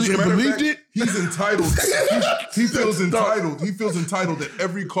and really As a matter of believed fact, it? He's entitled. he feels entitled. He feels entitled that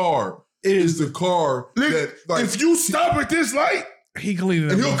every car is the car that, like, If you stop at this light, He cleaned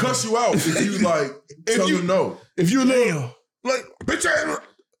it and up. he'll cuss you out if you like tell you- him no. if you Damn. look like, bitch,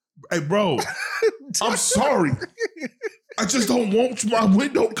 hey, bro, I'm sorry. I just don't want my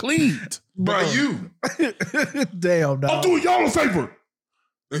window cleaned. By you. Damn, I'm dog. doing y'all a favor.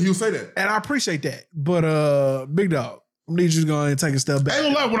 And he'll say that. And I appreciate that. But big dog, I need you to go ahead and take a step I back.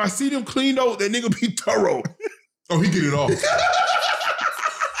 ain't gonna lie, when I see them clean though, that nigga be thorough. Oh, he get it off.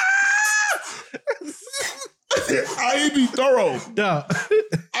 I ain't be thorough. No.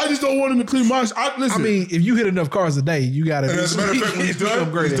 I just don't want him to clean my. Listen, I mean, if you hit enough cars a day, you gotta. And as a matter of fact, when he's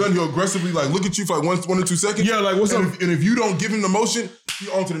done, he'll aggressively like look at you for like 1 or 2 seconds. Yeah, like what's up? And if you don't give him the motion, he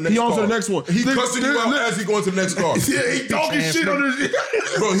on to the next. He on car. to the next one. He cussing you out as he going to the next car. Yeah, he talking shit on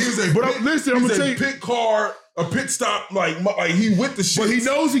this. Bro, he's a But pit, listen, I'm he's gonna a tell you- pit car, a pit stop, like he with the shit. But he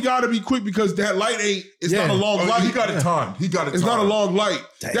knows he got to be quick because that light ain't. It's not a long light. He got it timed. He got it. It's timed. not a long light.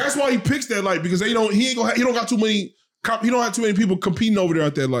 Damn. That's why he picks that light because he don't got too many. He don't have too many people competing over there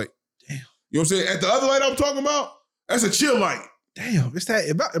at that light. Damn. You know what I'm saying? At the other light I'm talking about, that's a chill light. Damn, it's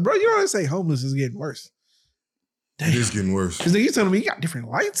that, bro. You know they say homeless is getting worse. It is getting worse. Because you telling me you got different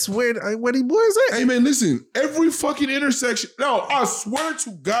lights where these boys at? Hey man, listen. Every fucking intersection. No, I swear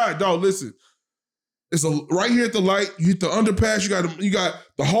to God, dog. Listen, it's right here at the light. You hit the underpass. You got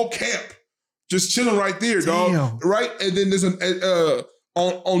the whole camp just chilling right there, dog. Damn. Right, and then there's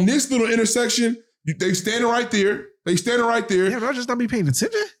on this little intersection. They standing right there. They standing right there. Damn, I just not be paying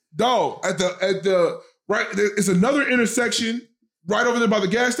attention. Dog, at the right, it's another intersection right over there by the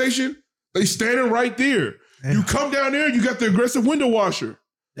gas station. They standing right there. Damn. You come down there, you got the aggressive window washer.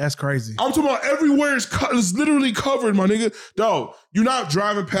 That's crazy. I'm talking about everywhere it's literally covered, my nigga. Dog, you're not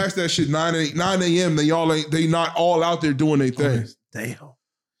driving past that shit 9 a.m. They not all out there doing their thing. Damn. All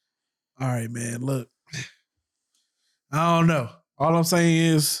right, man. Look, I don't know. All I'm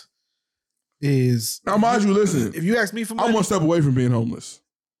saying is Now, mind you, listen. if you ask me for money, I'm one step away from being homeless.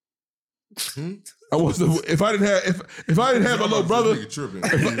 If I didn't have my little brother, if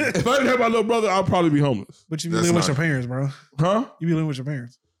I didn't have my little brother, I'd probably be homeless. but you be That's living with not- your parents, bro. Huh? You be living with your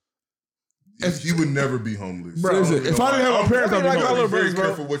parents. He would never be homeless. Bro, listen, if I didn't have my parents, I'd be like my homeless. little Be very brothers, bro.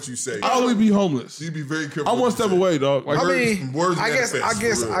 careful what you say. I would be homeless. You be very careful. I'm what one you step say. away, dog. Like, I mean, words I guess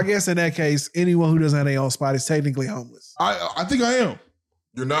manifest, for real. in that case, anyone who doesn't have their own spot is technically homeless. I think I am.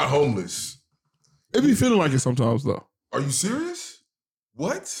 You're not homeless. It be feeling like it sometimes, though. Are you serious?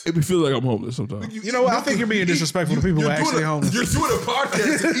 What? It be feeling like I'm homeless sometimes. You know what? I think you're being disrespectful to people who are actually homeless. You're doing a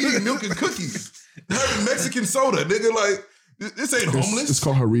podcast and eating milk and cookies, having Mexican soda, nigga. Like this ain't homeless. It's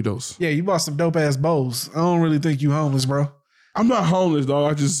called Doritos. Yeah, you bought some dope ass bowls. I don't really think you homeless, bro. I'm not homeless, dog.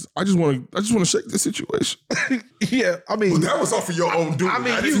 I just want to shake the situation. Yeah, I mean, Well, that was off of your own doing. I mean,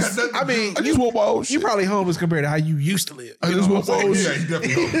 That you, has nothing to I do- mean, I just want my own shit. you probably homeless compared to how you used to live. I You just know want what my I'm own yeah, shit. he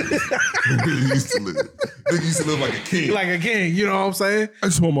definitely homeless. Nigga used to live. Nigga used to live like a king. saying? Like a king, you know what I'm saying? I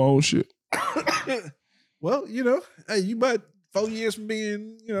just want my own shit. Well, you know, hey, you about 4 years from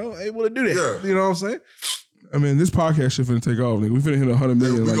being, able to do that. Yeah. You know what I'm saying? I mean, this podcast shit finna take off, nigga. We finna hit 100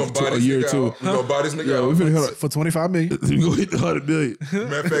 million we like gonna buy a this year or nigga two. out. We gonna buy this nigga Yeah, out. we finna hit. For 25 million. We gonna hit the 100 million.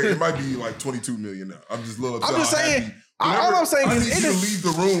 Matter of fact, it might be like 22 million now. I'm just a little upset. I'm just how saying, happy. all I'm saying I is need it you to is- leave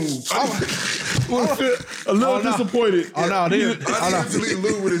the room. A little Oh, no. disappointed. Oh, no, they, I need him to leave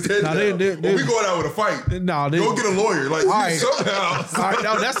Lou with his head No, down. they- But we going out with a fight. No, they, Go get a lawyer. Like right. somehow, all right,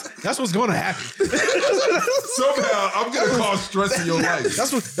 no, that's what's going to happen. somehow, I'm gonna cause stress in your life.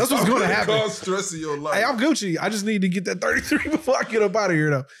 That's what's I'm going to gonna happen. cause stress in your life. Hey, I'm Gucci. I just need to get that 33 before I get up out of here,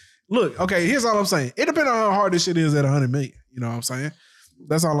 though. Look, okay, here's all I'm saying. It depends on how hard this shit is at 100 million. You know what I'm saying?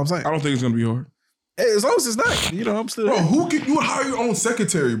 That's all I'm saying. I don't think it's gonna be hard. Hey, as long as it's not, I'm still. Bro, who can you hire your own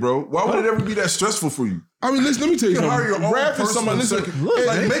secretary, bro? Why would it ever be that stressful for you? I mean, listen. Let me tell you You can hire your something. own Rap is personal somebody. Listen, secretary. Look,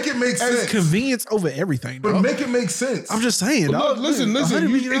 Like, man, make it make As sense. convenience over everything, But dog. make it make sense. I'm just saying, But dog. look, listen. $100 You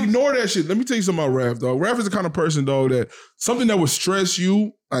million. ignore that shit. Let me tell you something about Raph, dog. Raph is the kind of person, dog, that something that would stress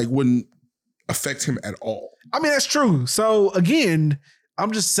you like wouldn't affect him at all. I mean, that's true. So again,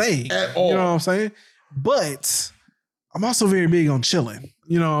 I'm just saying. At all. You know what I'm saying? But I'm also very big on chilling.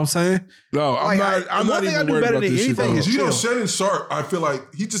 You know what I'm saying? No, I'm Like, not. I'm one not thing I even do worried better about than this shit. anything dog. is You know, chill. Shannon Sharp, I feel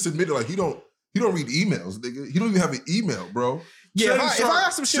like he just admitted like he don't read emails, nigga. He don't even have an email, bro. Yeah, Shannon if I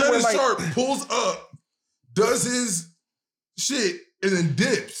got some shit Shannon where, like- Sharp pulls up, does his shit, and then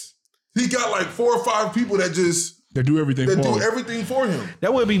dips. He got like 4 or 5 people that They do everything do for him. everything for him.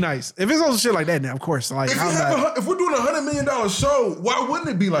 That would be nice. If it's on some shit like that now, of course. Like, If, you I'm have not, if we're doing $100 million show, why wouldn't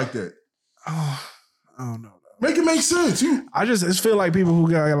it be like that? I don't know. Make it make sense. I just feel like people who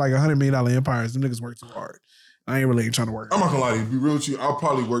got like $100 million empires, them niggas work too hard. I ain't really trying to work. I'm not gonna lie to you. To be real with you, I'll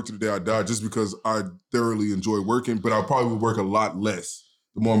probably work to the day I die just because I thoroughly enjoy working, but I'll probably work a lot less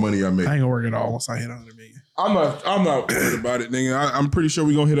the more money I make. I ain't gonna work at all once I hit 100 million. I'm not worried about it, nigga. I'm pretty sure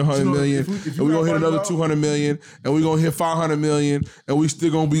we're gonna hit 100 You know, million, if you and we're gonna hit got another money, 200 million, and we're gonna hit 500 million, and we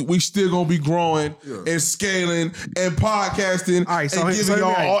still gonna be growing Yeah. and scaling and podcasting All right, so and so giving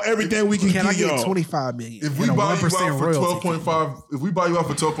let me y'all ask, everything we can Can I give get y'all. 25 million? If we and a buy you out 1% for royalty 12.5, if we buy you out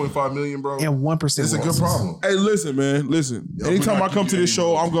for 12.5 million, bro, and 1%, it's a good royalties. problem. Hey, listen, man. Listen. Yeah, Anytime we're I not come to giving this you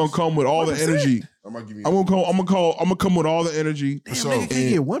show, any I'm gonna come with all the 1%? energy. I might give you. I'm gonna come with all the energy. Damn, So, nigga can't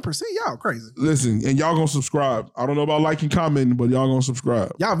get 1%. Y'all crazy. listen, and y'all gonna subscribe. I don't know about liking, commenting, but y'all gonna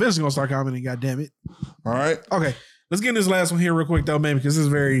subscribe. Y'all eventually gonna start commenting. God damn it. All right. Okay, let's get in this last one here real quick though, man, because this is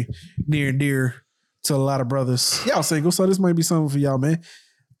very near and dear to a lot of brothers. Y'all single, so this might be something for y'all, man.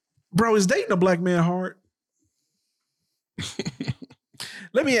 Bro, is dating a black man hard?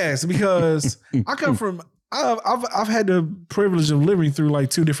 Let me ask, because I come from, I've had the privilege of living through like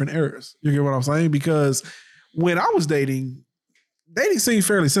two different eras. You get what I'm saying? Because when I was dating seemed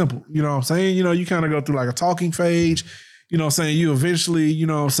fairly simple. You know what I'm saying? You know, you kind of go through like a talking phase. You know what I'm saying? You eventually, you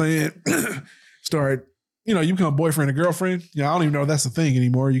know what I'm saying, start, you know, you become boyfriend and girlfriend. You know, I don't even know if that's a thing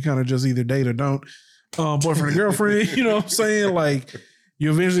anymore. You kind of just either date or don't. Boyfriend and girlfriend, you know what I'm saying? Like, you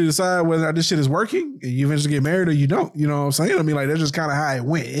eventually decide whether or not this shit is working, and you eventually get married or you don't. You know what I'm saying? I mean, like, that's just kind of how it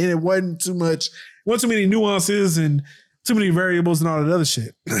went. And it wasn't too many nuances and too many variables and all that other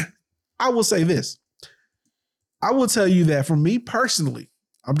shit. I will say this. I will tell you that for me personally,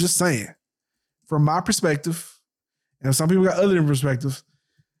 I'm just saying, from my perspective, and some people got other different perspectives,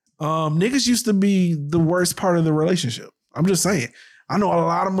 niggas used to be the worst part of the relationship. I'm just saying. I know a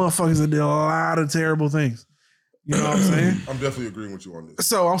lot of motherfuckers that did a lot of terrible things. You know what I'm saying? I'm definitely agreeing with you on this.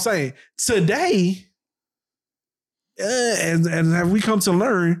 So I'm saying today, and have we come to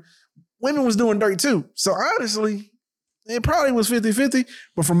learn, women was doing dirt too. So honestly, it probably was 50-50.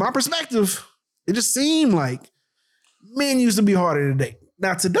 But from my perspective, it just seemed like men used to be harder to date.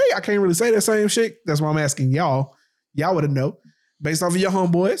 Now today, I can't really say that same shit. That's why I'm asking y'all. Y'all would have know based off of your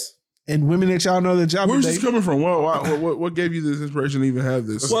homeboys and women that y'all know that y'all. Where's this coming from? What gave you this inspiration to even have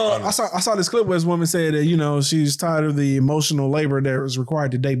this? Well, I saw this clip where this woman said that, you know, she's tired of the emotional labor that was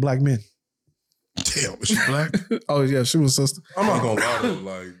required to date black men. Damn, is she black? Oh yeah, she was sister. I'm not gonna lie though,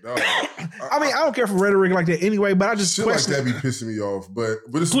 like, dog, I mean, I don't care for rhetoric like that anyway, but I just shit like question. that be pissing me off. But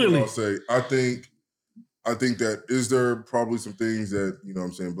this is Clearly. what I'll say. I think that is there probably some things that, you know what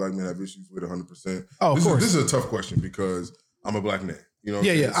I'm saying, black men have issues with 100%. Oh, of course. This is a tough question because I'm a black man. You know what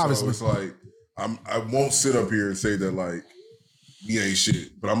I'm Yeah, saying? obviously. So it's like I won't sit up here and say that like we ain't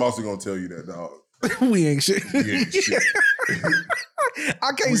shit, but I'm also gonna tell you that, dog. We ain't shit. We ain't shit.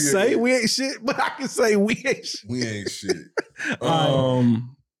 I can't say we ain't shit, but I can say we ain't shit. We ain't shit.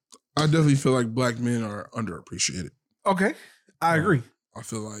 I definitely feel like black men are underappreciated. Okay, I agree. I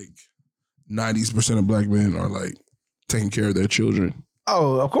feel like 90% of black men are like taking care of their children.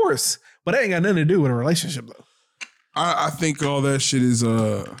 Oh, of course, but that ain't got nothing to do with a relationship though. I think all that shit is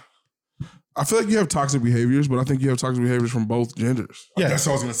I feel like you have toxic behaviors, but I think you have toxic behaviors from both genders. Yeah, That's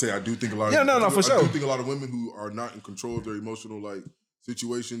what I was gonna say. I do think a lot. Yeah, of, for I sure. do think a lot of women who are not in control of their emotional like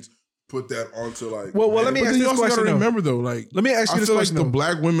situations put that onto like. Well, let me But ask then you this also question. gotta though. remember though, like Let me ask you I this feel like question. the though.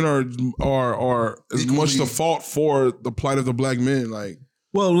 black women are as much Equally- the fault for the plight of the black men. Like,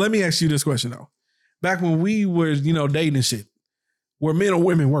 Well, let me ask you this question though. Back when we were, you know, dating and shit, were men or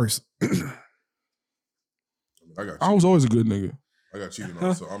women worse? I was always a good nigga. I got cheated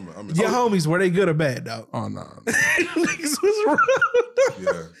on, so I'm Your homies, were they good or bad, dog? Oh no. Niggas was rude.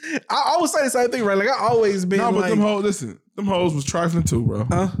 Yeah. I always say the same thing, right? Like I always been No, but like, them hoes, listen, them hoes was trifling too, bro.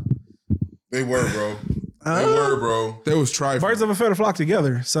 They were, bro. They were, bro. They was trifling. birds of a feather flock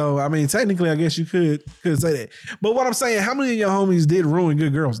together. So I mean, technically, I guess you could say that. But what I'm saying, how many of your homies did ruin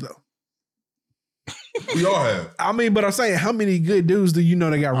good girls though? We all have. I mean, but I'm saying, how many good dudes do you know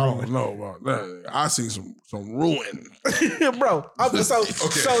that got I ruined? don't know about that. I see some ruin. Bro,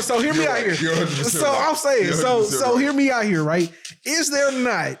 so hear me You're out right. here. You're 100% So right. I'm saying, You're so 100% right. hear me out here, right? Is there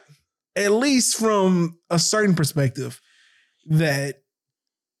not, at least from a certain perspective, that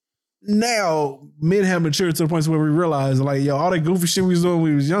now men have matured to the point where we realize, like, yo, all that goofy shit we was doing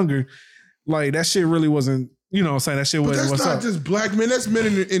when we was younger, like that shit really wasn't, you know what I'm saying? That shit But wasn't that's what's not up. just black men. That's men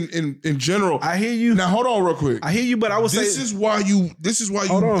in general. I hear you. Now hold on real quick. I hear you, but I would say This is why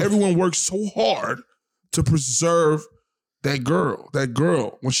Hold on. everyone works so hard to preserve that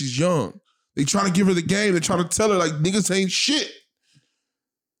girl when she's young. They try to give her the game. They try to tell her like niggas ain't shit.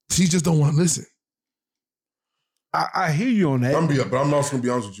 She just don't want to listen. I hear you on that. But I'm also gonna be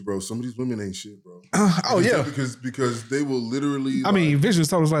honest with you, bro. Some of these women ain't shit, bro. Oh yeah. because they will literally. I mean, Visions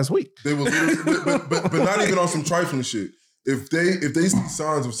told us last week. they will literally, but not even on some trifling shit. If they see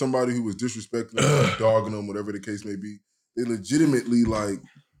signs of somebody who was disrespecting them, or dogging them, whatever the case may be, they legitimately like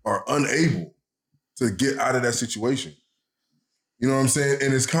are unable to get out of that situation. You know what I'm saying?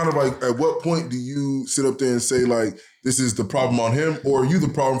 And it's kind of like, at what point do you sit up there and say like, this is the problem on him, or are you the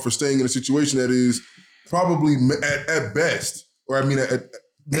problem for staying in a situation that is probably at best, or I mean, at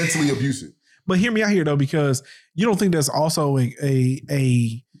mentally abusive? But hear me out here though, because you don't think that's also a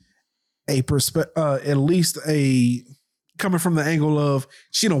at least a coming from the angle of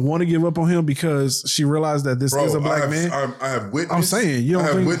she don't want to give up on him because she realized that this is a black man. I have witnessed. I'm saying you don't I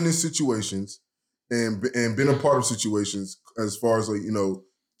have think witnessed situations and been a part of situations as far as like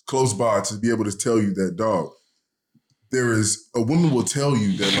close by to be able to tell you that dog. There is a woman will tell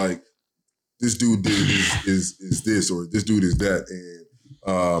you that like this dude did is this or this dude is that, and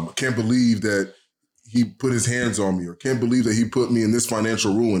I can't believe that he put his hands on me, or can't believe that he put me in this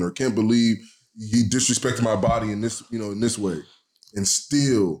financial ruin, or can't believe he disrespected my body in this, in this way, and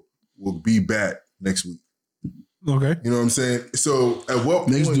still will be back next week. Okay. You know what I'm saying? So at what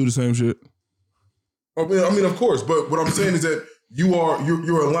point? Niggas do the same shit. I mean, of course, but what I'm saying is that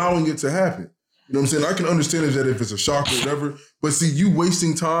you're allowing it to happen. You know what I'm saying? I can understand that if it's a shock or whatever, but see, you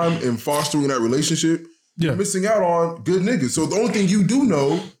wasting time and fostering that relationship, you're missing out on good niggas. So the only thing you do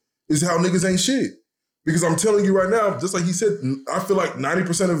know is how niggas ain't shit. Because I'm telling you right now, just like he said, I feel like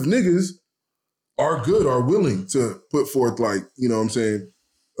 90% of niggas are good, are willing to put forth like, you know what I'm saying,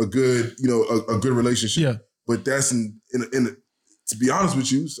 a good, a good relationship. Yeah. But that's in to be honest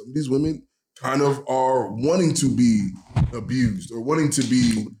with you, some of these women kind of are wanting to be abused or wanting to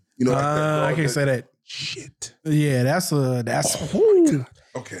be, I can't say that. Shit. Yeah, that's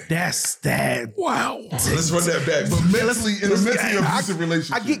okay. That's that. Wow. Let's run that back. But mentally, in a mentally abusive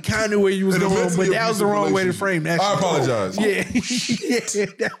relationship. I get kind of where you was going, but that was the wrong way to frame that. I apologize. Yeah.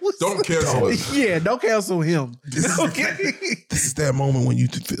 That was, don't cancel it. Yeah, don't cancel him. This is that moment when you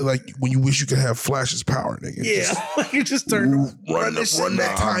feel like when you wish you could have Flash's power, nigga. Yeah, you just turn run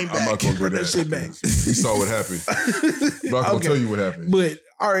that time back. I'm not gonna run that shit back. He saw what happened. I'm not gonna tell you what happened. But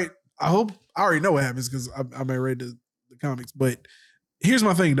all right, I already know what happens because I may read the comics. But here's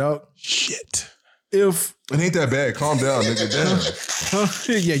my thing, dog. Shit. If it ain't that bad, calm down, nigga.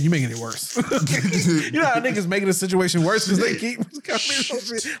 Damn. Yeah, you making it worse. You know how niggas making the situation worse because they keep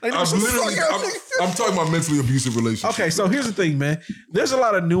like, I'm talking about mentally abusive relationships. Okay, so here's the thing, man. There's a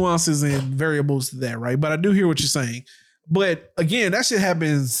lot of nuances and variables to that, right? But I do hear what you're saying. But again, that shit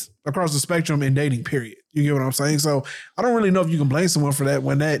happens across the spectrum in dating, period. You get what I'm saying? So I don't really know if you can blame someone for that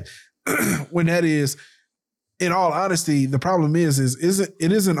when that is, in all honesty, the problem it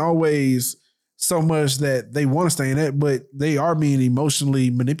isn't always so much that they want to stay in that, but they are being emotionally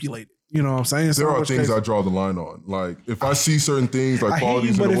manipulated. You know what I'm saying? There are things I draw the line on. Like if I see certain things, like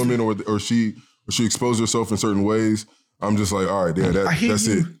qualities in a woman, or she exposed herself in certain ways, I'm just like, all right, yeah, that's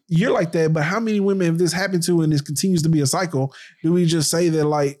it. You're like that, but how many women have this happened to and this continues to be a cycle? Do we just say that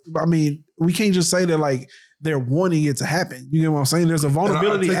like, I mean, we can't just say that like they're wanting it to happen. You get what I'm saying? There's a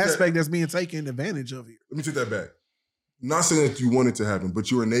vulnerability aspect that's being taken advantage of here. Let me take that back. Not saying that you want it to happen, but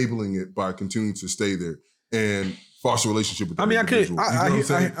you're enabling it by continuing to stay there and foster a relationship with the individual. I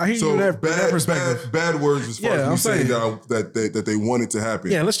hear you that perspective. Bad words as far as me saying that they want it to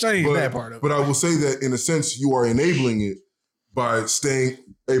happen. Yeah, let's change that part of it. But I will say that in a sense, you are enabling it by staying,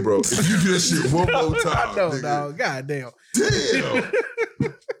 hey bro, if you do that shit one more time. I know, dog. God damn. Damn.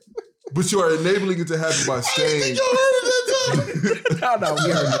 But you are enabling it to happen by staying. No,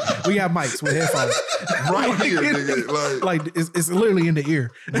 we have mics with headphones right here, nigga. Like it's literally in the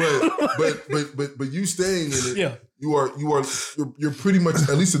ear. But you staying in it. Yeah. You're pretty much,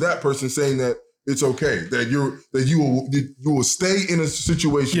 at least to that person, saying that it's okay that you will stay in a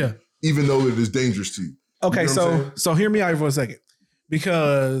situation even though it is dangerous to you. Okay, you know so hear me out for a second,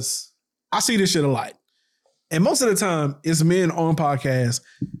 because I see this shit a lot, and most of the time it's men on podcasts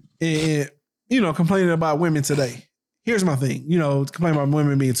and complaining about women today. Here's my thing, complaining about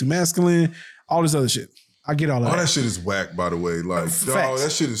women being too masculine, all this other shit. I get all that. All that shit is whack, by the way. Like, dog,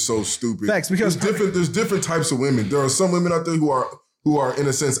 that shit is so stupid. Facts, because there's different types of women. There are some women out there who are in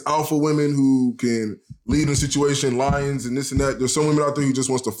a sense alpha women who can lead in a situation, lions and this and that. There's some women out there who just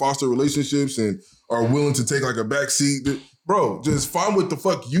wants to foster relationships and are willing to take like a back seat. Bro, just find what the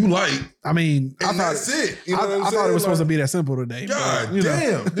fuck you like. I mean, that's it. You know what I'm I thought it was supposed to be that simple today. God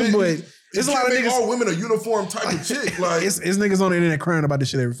damn. But it's a lot of niggas. All women a uniform type of chick. Like it's niggas on the internet crying about this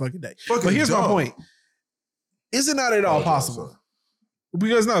shit every fucking day. But here's my point. Is it not at all possible?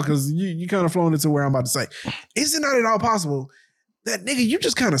 Because you kind of flowing into where I'm about to say. Is it not at all possible that nigga, you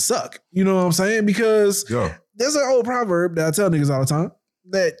just kind of suck? You know what I'm saying? Because there's an old proverb that I tell niggas all the time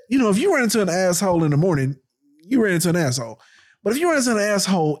that, if you run into an asshole in the morning, you ran into an asshole. But if you run into an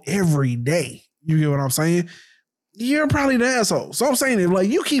asshole every day, you get what I'm saying? You're probably the asshole. So I'm saying if like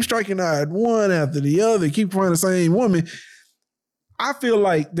you keep striking out one after the other, keep finding the same woman, I feel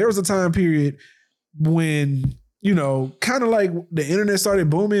like there was a time period when, kind of like the internet started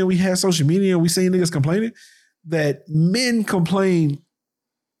booming, we had social media and we seen niggas complaining that men complain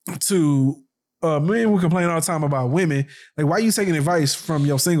to men will complain all the time about women. Like, why you taking advice from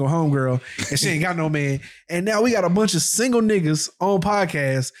your single homegirl and she ain't got no man? And now we got a bunch of single niggas on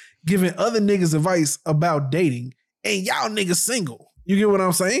podcasts giving other niggas advice about dating, and y'all niggas single. You get what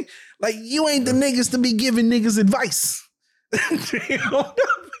I'm saying? Like, you ain't the niggas to be giving niggas advice. You know?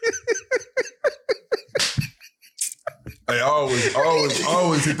 Hey, I always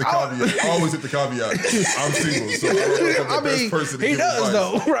hit the caveat. Always hit the caveat. I'm single, so I don't know if I'm the best person to he give does advice.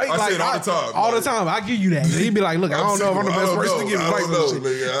 though, right? I like, say it all the time. All the time. I give you that. He'd be like, look, I don't know if I'm the best person to give advice. I don't know,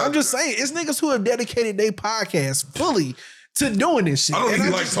 nigga. I'm just saying, it's niggas who have dedicated their podcast fully to doing this shit. I don't And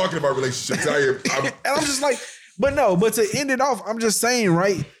even like talking about relationships. and I'm just like, but to end it off, I'm just saying,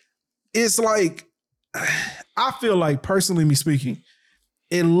 right? It's like, I feel like, personally me speaking,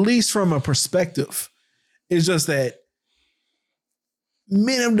 at least from a perspective, it's just that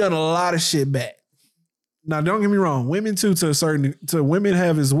men have done a lot of shit back. Now, don't get me wrong, women too, women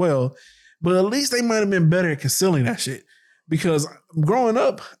have as well, but at least they might have been better at concealing that shit. Because growing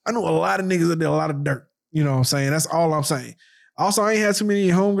up, I knew a lot of niggas that did a lot of dirt. You know what I'm saying? That's all I'm saying. Also, I ain't had too many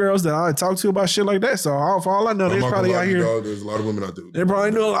homegirls that I talk to about shit like that. So for all I know, there's probably out here. There's a lot of women out there. They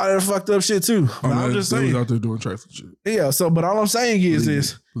probably do a lot of fucked up shit too. But I'm just saying. out there doing trifling shit. Yeah. So, but all I'm saying is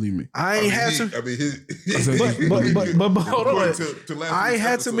this. Believe me. I ain't had to. But hold on. I ain't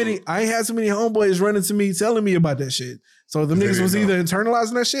had too many homeboys running to me telling me about that shit. So the niggas was either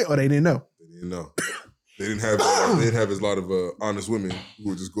internalizing that shit or they didn't know. They didn't know. They didn't have as lot of honest women who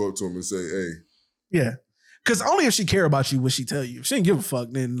would just go up to them and say, "Hey." Yeah. Because only if she care about you would she tell you. If she didn't give a fuck,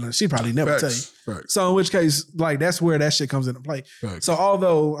 then she'd probably never tell you. Facts. So in which case, like, that's where that shit comes into play. Facts. So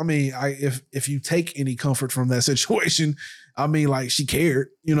although, I mean, if you take any comfort from that situation, I mean, like, she cared.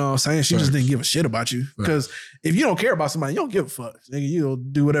 You know what I'm saying? She just didn't give a shit about you. Because if you don't care about somebody, you don't give a fuck. Nigga, you'll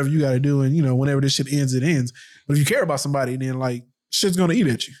do whatever you got to do. And, you know, whenever this shit ends, it ends. But if you care about somebody, then, like, shit's going to eat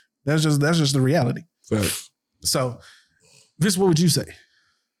at you. That's just the reality. Facts. So, Vince, what would you say?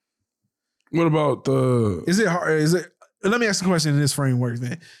 What about the... Is it hard? Let me ask a question in this framework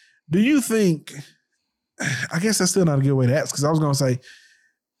then. Do you think... I guess that's still not a good way to ask, because I was going to say...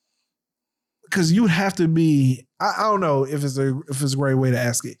 Because you would have to be... I don't know if it's a great way to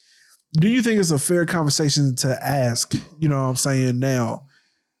ask it. Do you think it's a fair conversation to ask, you know what I'm saying now,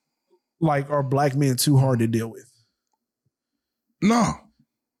 like, are black men too hard to deal with? No.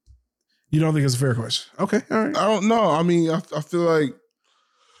 You don't think it's a fair question? Okay, all right. I don't know. I mean, I feel like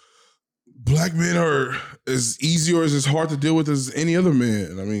black men are as easy or as hard to deal with as any other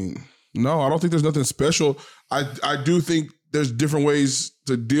man. I mean, no, I don't think there's nothing special. I do think there's different ways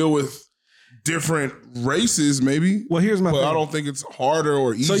to deal with different races, maybe. Well, here's my thing. I don't think it's harder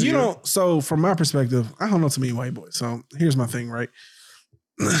or easier. So from my perspective, I don't know too many white boys. So here's my thing, right?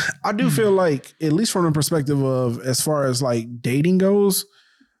 I do feel like, at least from the perspective of, as far as like dating goes,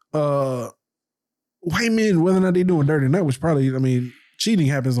 white men, whether or not they doing dirty or not, which probably, I mean, cheating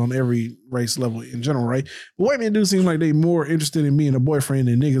happens on every race level in general, right? But white men do seem like they more interested in being a boyfriend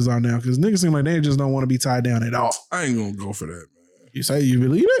than niggas are now, because niggas seem like they just don't want to be tied down at all. I ain't gonna go for that, man. You say you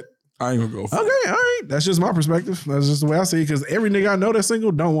believe it? I ain't gonna go for it. Okay, all right. That's just my perspective. That's just the way I see it, because every nigga I know that's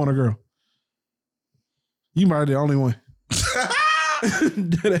single don't want a girl. You might be the only one.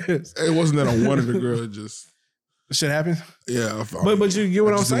 It wasn't that I wanted a girl, it just... Shit happened. Yeah, but you get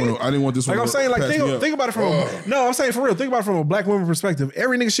what I'm saying. I didn't want this one. Like I'm saying, like think about it from I'm saying for real. Think about it from a black woman perspective.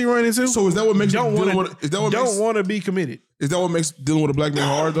 Every nigga she run into. So is that what makes don't want to be committed? Is that what makes dealing with a black man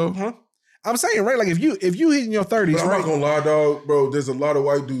hard though? Huh? I'm saying, right? Like if you hitting your 30s, but I'm right? not gonna lie, dog, bro. There's a lot of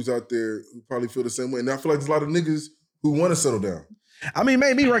white dudes out there who probably feel the same way, and I feel like there's a lot of niggas who want to settle down. I mean,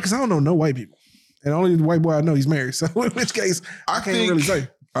 maybe right, because I don't know no white people, and only the white boy I know he's married. So in which case, I can't really say.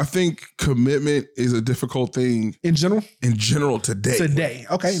 I think commitment is a difficult thing in general. In general, today.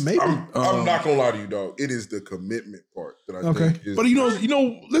 Okay, maybe. I'm not gonna lie to you, dog. It is the commitment part that I think is. But you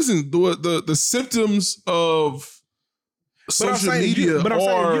know, listen, the symptoms of social media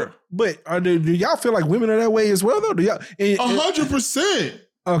are. Do y'all feel like women are that way as well, though? Do y'all? 100%.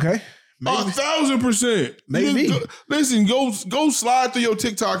 Okay. Maybe. 1,000%. Maybe. Listen, go slide through your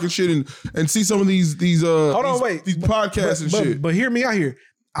TikTok and shit and see some of these hold on, wait. These podcasts and shit. But hear me out here.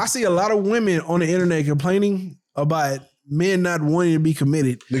 I see a lot of women on the internet complaining about men not wanting to be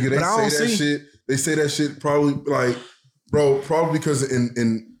committed. Nigga, they say that shit probably like, bro, probably because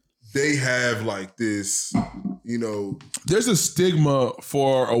in they have like this, you know. There's a stigma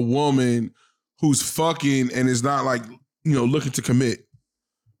for a woman who's fucking and is not like, you know, looking to commit.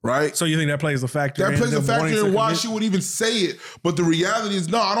 Right? So you think that plays a factor? That plays a factor in why she would even say it. But the reality is,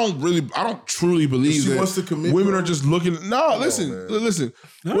 no, I don't truly believe that wants to commit, women are just looking. No, listen.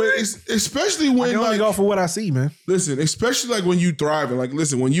 Especially when I can only go for what I see, man. Listen, especially like when you thriving. Like,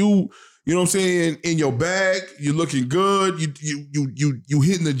 listen, when you You know what I'm saying? In your bag, you're looking good. You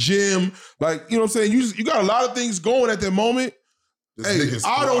hitting the gym. Like, you know what I'm saying? You got a lot of things going at that moment. This Hey, nigga's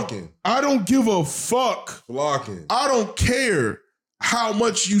flocking. I don't give a fuck. Flocking. I don't care how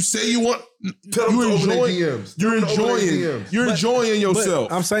much you say you want. Tell them to open their DMs. You're Tell them to open their enjoying. DMs. You're enjoying yourself.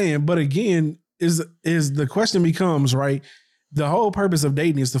 But I'm saying, but again, is the question becomes, right? The whole purpose of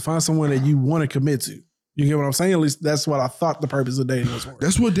dating is to find someone that you want to commit to. You get what I'm saying? At least that's what I thought the purpose of dating was for.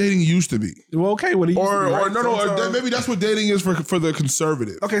 That's what dating used to be. Well, okay, what do you Maybe that's what dating is for the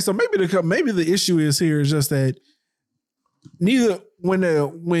conservative. Okay, so maybe the issue is here is just that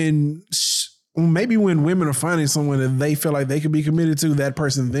when women are finding someone that they feel like they could be committed to, that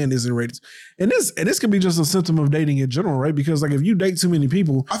person then isn't ready. And this could be just a symptom of dating in general, right? Because like if you date too many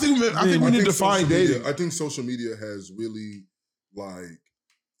people, I think we need to define dating. I think social media has really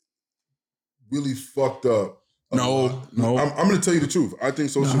really fucked up. No. I'm going to tell you the truth. I think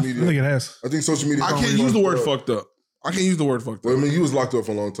social media. I think it has. I think social media. I can't use the word fucked up. I can't use the word fucked up. Well, I mean, you was locked up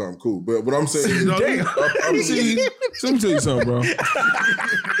for a long time. Cool. But what I'm saying Let me tell you something, bro. I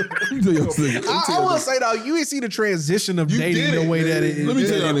will say though, you didn't see the transition of dating the way that it Let me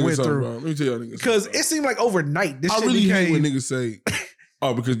tell y'all went niggas something, through. bro. Let me tell y'all niggas Because it seemed like overnight. This I shit really hate when became. niggas say,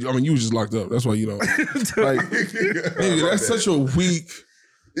 "Oh, because you was just locked up. That's why you don't." Like, nigga, that's such a weak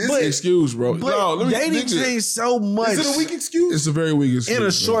excuse, bro. But dating changed so much. Is it a weak excuse? It's a very weak excuse in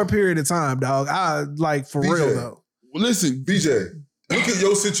a short period of time, dog. I like for BJ. real though. Well, listen, BJ, look at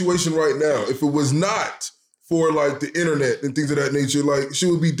your situation right now. If it was not for like the internet and things of that nature, like shit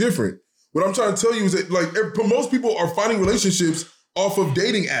would be different. What I'm trying to tell you is that like most people are finding relationships off of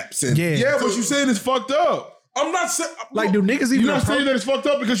dating apps. And Yeah. but you saying it's fucked up. I'm not saying Like, do niggas even You're not approach- saying that it's fucked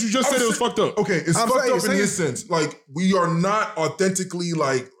up because you just said it was fucked up. Okay, it's I'm fucked saying- up in this sense. Like we are not authentically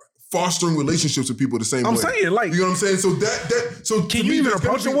like fostering relationships with people the same way. I'm saying, like, you know what I'm saying? So so Can to you me, even there's gonna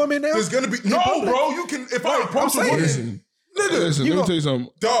approach a be- woman now? There's gonna be no, bro. You can if I approach a saying- woman, Listen, nigga, let me tell you something.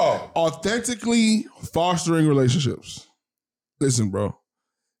 dog. Authentically fostering relationships. Listen, bro.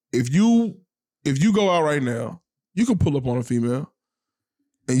 If you go out right now, you can pull up on a female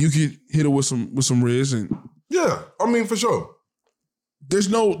and you can hit her with some riz and Yeah, I mean for sure.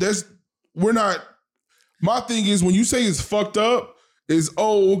 we're not. My thing is when you say it's fucked up, is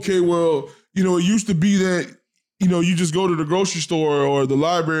okay, well, it used to be that, you just go to the grocery store or the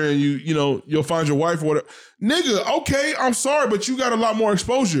library and you'll find your wife or whatever. Nigga, okay, I'm sorry, but you got a lot more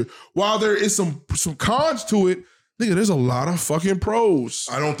exposure. While there is some cons to it, nigga, there's a lot of fucking pros.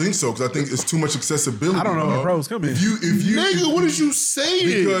 I don't think so because I think it's too much accessibility. I don't know dog. where pros come in. If you, Nigga, what is you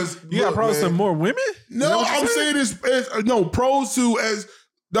saying? because You got look, pros to man, more women? No, I'm saying this pros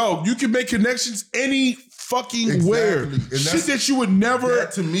to you can make connections any fucking where. Exactly. And Shit that's- that you would never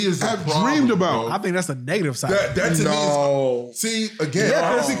that to me is a have problem, dreamed about. I think that's the negative side. that to me is see again.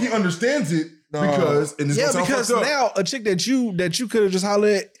 I don't think he understands it because and it's Yeah, gonna sound because fucked up. now a chick that you could have just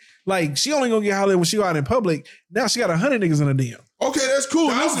hollered at, like she only gonna get hollered when she go out in public. Now she got 100 niggas in a DM. Okay, that's cool.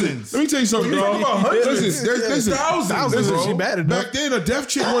 Thousands. Listen, let me tell you something, You dog. talking about hundreds? Listen, Thousands bro. if she bad enough. Back then, a deaf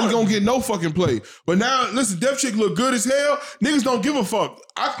chick wasn't gonna get no fucking play. But now, listen, deaf chick look good as hell. Niggas don't give a fuck.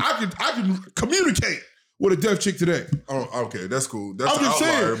 I could communicate with a deaf chick today. Oh, okay, that's cool. That's I'm an just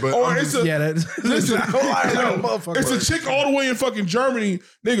outlier, saying. but Or I'm it's just- a Yeah, that listen. motherfucker. It's a chick all the way in fucking Germany,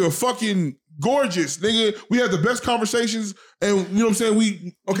 nigga. Fucking gorgeous, nigga. We have the best conversations, and you know what I'm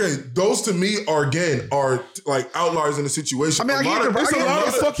saying. okay. Those to me are like outliers in the situation. I mean, I get the- It's a lot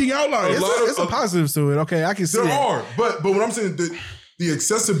of fucking outliers. It's a positives to it. Okay, I can see There that. are, but what I'm saying, the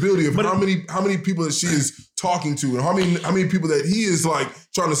accessibility of how many people that she is talking to, and how many people that he is like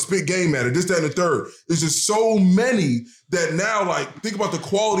trying to spit game at her, this, that, and the third. There's just so many that now, like, think about the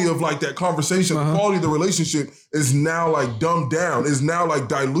quality of like that conversation, the quality of the relationship is now like dumbed down, is now like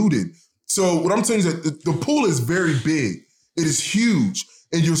diluted. So what I'm saying is that the pool is very big. It is huge.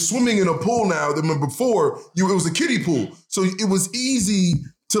 And you're swimming in a pool now that before it was a kiddie pool. So it was easy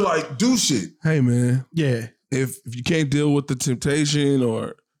to like do shit. Hey man, Yeah. if you can't deal with the temptation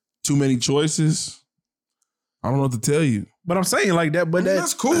or too many choices, I don't know what to tell you. But I'm saying like that, but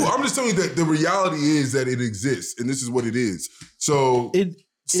That's cool. I'm just telling you that the reality is that it exists, and this is what it is. So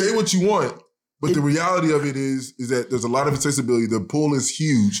say what you want, but the reality of it is that there's a lot of accessibility. The pool is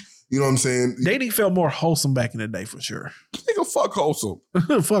huge. You know what I'm saying? dating felt more wholesome back in the day for sure. Nigga, fuck wholesome.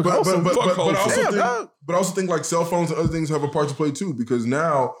 Fuck But wholesome. I also think like cell phones and other things have a part to play too, because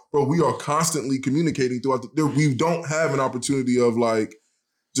now, bro, we are constantly communicating throughout we don't have an opportunity of like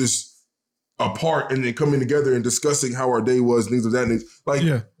just apart and then coming together and discussing how our day was, things of that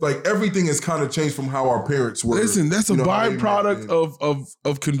nature. Like everything has kind of changed from how our parents were. Listen, that's a You know, how they byproduct met.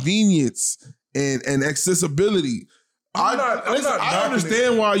 of convenience and accessibility. I'm not I knocking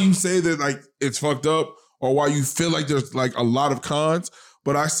understand why you say that like it's fucked up or why you feel like there's like a lot of cons,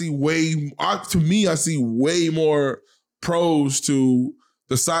 but I see I see way more pros to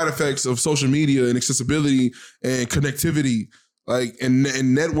the side effects of social media and accessibility and connectivity, like and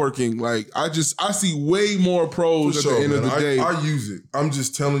networking. Like I see way more pros at the end of the day. I use it. I'm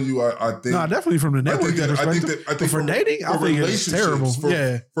just telling you. I think. No, definitely from the networking perspective. I think for dating, I think it's terrible.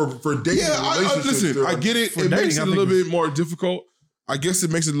 For dating, listen, I get it. It makes it a little bit more difficult. I guess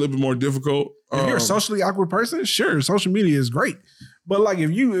it makes it a little bit more difficult. If you're a socially awkward person, sure, social media is great. But like if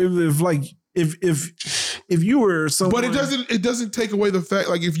you were someone, but it doesn't take away the fact,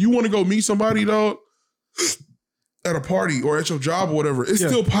 like if you want to go meet somebody, dog, at a party or at your job or whatever, it's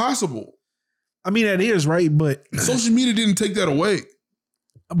still possible. I mean, that is right, but social media didn't take that away.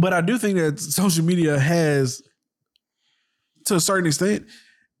 But I do think that social media has, to a certain extent,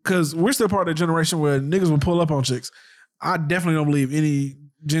 because we're still part of the generation where niggas will pull up on chicks. I definitely don't believe any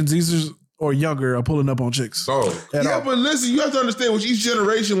Gen Zers or younger are pulling up on chicks. But listen, you have to understand with each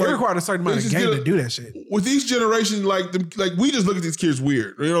generation, they like require a certain amount of game to do that shit. With each generation, like we just look at these kids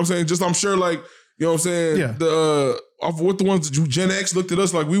weird. You know what I'm saying? Just I'm sure, like, you know what I'm saying? Yeah. What the ones Gen X looked at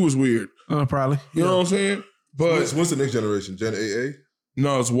us like we was weird. Probably. You know what I'm saying? But what's the next generation? Gen AA?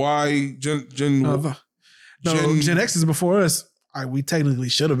 No, it's Y. Gen X is before us. We technically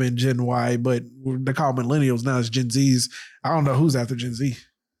should have been Gen Y, but they call millennials now. It's Gen Zs. I don't know who's after Gen Z.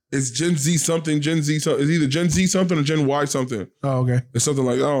 It's Gen Z something, Gen Z something. It's either Gen Z something or Gen Y something. Oh, okay. It's something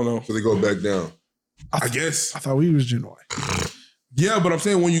like, I don't know. So they go back down. I guess. I thought we was Gen Y. Yeah, but I'm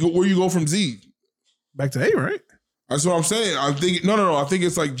saying where you go from Z? Back to A, right? That's what I'm saying. I think no. I think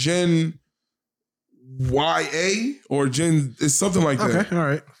it's like Gen YA or Gen. It's something like that. Okay, all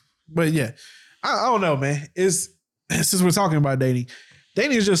right. But yeah, I don't know, man. Since we're talking about dating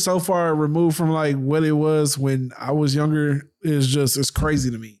is just so far removed from like what it was when I was younger. It's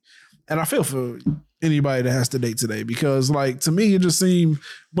crazy to me, and I feel for anybody that has to date today because, like, to me, it just seemed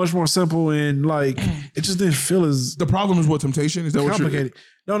much more simple and like it just didn't feel as. The problem is what temptation is that complicated.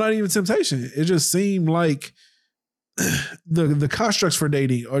 No, not even temptation. It just seemed like the constructs for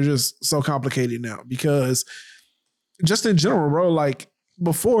dating are just so complicated now because just in general, bro, like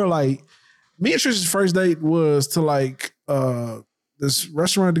before, like me and Trish's first date was to like this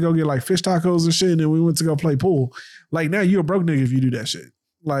restaurant to go get like fish tacos and shit, and then we went to go play pool. Like now you're a broke nigga if you do that shit.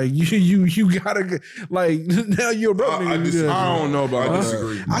 Like you gotta like now you're a broke nigga. I don't know about that. I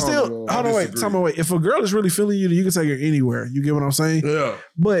disagree. Hold on, wait. If a girl is really feeling you, you can take her anywhere. You get what I'm saying? Yeah.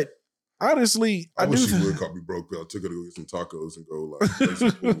 But honestly, I wish she would call me broke, but I took her to go get some tacos and go like.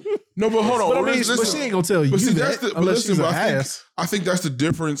 No, but hold on. But, but she ain't gonna tell you that unless she's an ass. I think that's the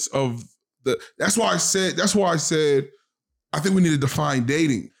difference of That's why I said I think we need to define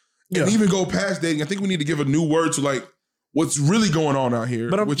dating and even go past dating. I think we need to give a new word to like what's really going on out here,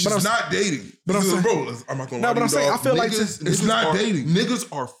 which is not dating. But I'm saying, bro, I'm not gonna lie. But I'm saying, I feel like it's not dating.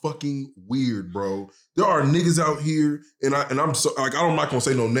 Niggas are fucking weird, bro. There are niggas out here, and I'm so like I'm not gonna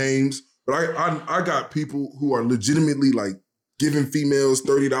say no names, but I got people who are legitimately like giving females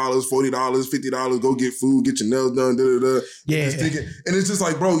 $30, $40, $50, go get food, get your nails done, Yeah, and it's just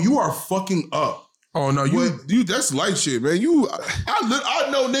like, bro, you are fucking up. Oh no, you that's light shit, man. I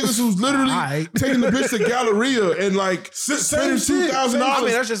know niggas who's literally taking the bitch to Galleria and like spending $2,000. I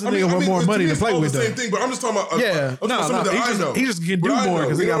mean, that's just a nigga with more money to play with. Same thing, but I'm just talking about. He just can do more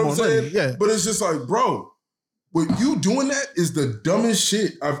because he got more money. Yeah, but it's just like, bro, what you doing that is the dumbest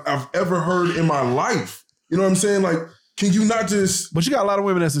shit I've ever heard in my life. You know what I'm saying? Like, can you not just? But you got a lot of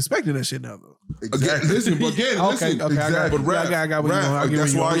women that's expecting that shit now, though. Exactly. Okay, exactly. I got what you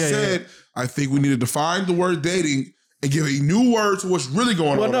That's why I said I think we need to define the word dating and give a new word to what's really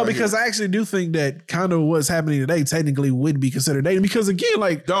going on. Well, no, because I actually do think that kind of what's happening today technically would be considered dating. Because again,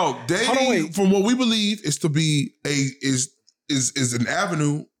 like, dog, dating from what we believe is to be is an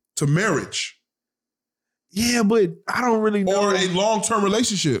avenue to marriage. Yeah, but I don't really know. Or a long-term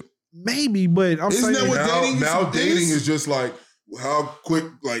relationship. Maybe, but I'm Isn't saying that what dating is just like how quick,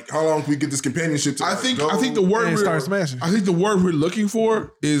 like how long can we get this companionship to? I think the word start smashing. I think the word we're looking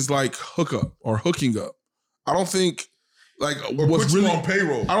for is like hookup or hooking up. I don't think like what's really on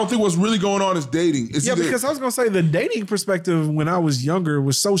payroll. I don't think what's really going on is dating. It's because I was gonna say the dating perspective when I was younger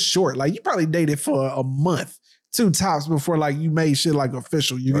was so short. Like you probably dated for a month, 2 tops before like you made shit like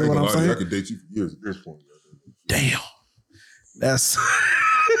official. You get what I'm saying? I could date you for years at this point. Damn, that's.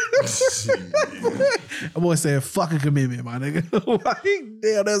 I'm boy saying fucking commitment, my nigga. Like,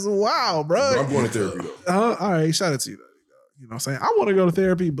 damn, that's wild, bro. I'm going to therapy though. All right, shout out to you though. You know what I'm saying? I want to go to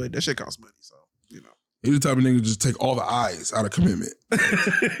therapy, but that shit costs money, so you know. He's the type of nigga to just take all the I's out of commitment.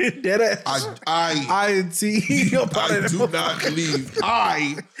 Dead ass. I INT. I do not believe.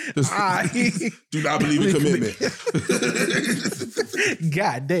 I do not believe in commitment.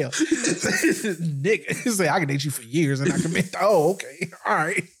 God damn. Nigga, say I can date you for years and I commit. Oh, okay. All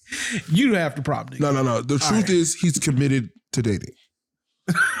right. You have the problem, nigga. No. The truth is he's committed to dating.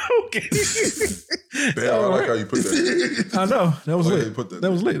 Okay. Damn, I like how you put that. I know. That was I like how lit. you put that.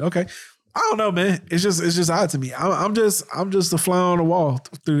 That was lit. Okay. I don't know, man. It's just odd to me. I'm just a fly on the wall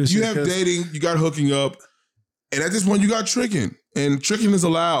through this You shit. have dating, you got hooking up, and at this point you got tricking. And tricking is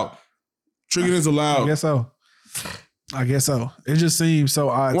allowed. Tricking is allowed. I guess so. It just seems so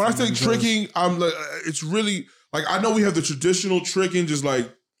odd. When I to say me because- tricking, I'm like, it's really like I know we have the traditional tricking, just like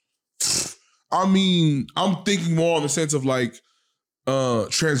I mean, I'm thinking more in the sense of like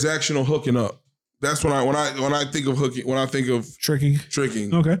transactional hooking up. That's when I think of hooking, when I think of tricking.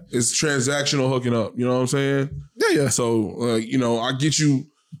 Okay. It's transactional hooking up. You know what I'm saying? Yeah. So I get you,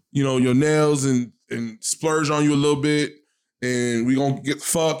 your nails and splurge on you a little bit, and we gonna get the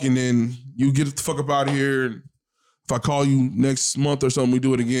fuck, and then you get the fuck up out of here. And if I call you next month or something, we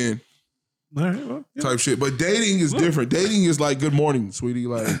do it again. All right. Well, yeah. Type shit. But dating is different. Dating is like, good morning, sweetie.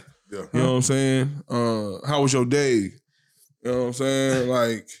 Like, Yeah. you know what I'm saying? How was your day? You know what I'm saying?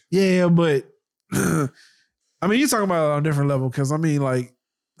 Like, Yeah, but I mean, you're talking about it on a different level because I mean, like,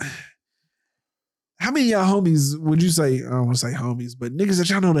 how many of y'all homies would you say? I don't want to say homies, but niggas that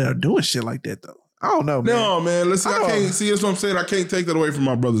y'all know that are doing shit like that though. I don't know, man. no, man. Listen, I Oh. can't see. That's what I'm saying. I can't take that away from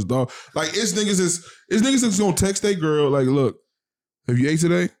my brothers, dog. Like, it's niggas that's gonna text their girl. Like, look, have you ate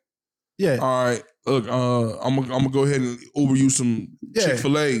today? Yeah, All right. Look, I'm gonna go ahead and Uber you some Yeah.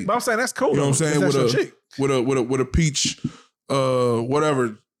 Chick-fil-A. but I'm saying that's cool. You know what I'm though, saying? if that's your chick. With a peach,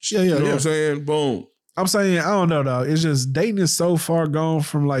 whatever. Yeah, You know what yeah. I'm saying? Boom. I'm saying I don't know though. It's just dating is so far gone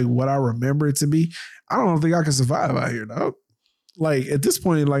from like what I remember it to be. I don't think I can survive out here, dog. Like at this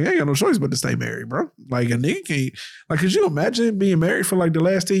point, like I ain't got no choice but to stay married, bro. Like a nigga can't. Like, could you imagine being married for like the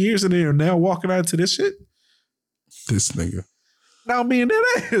last 10 years and then you're now walking out into this shit? This nigga. Now being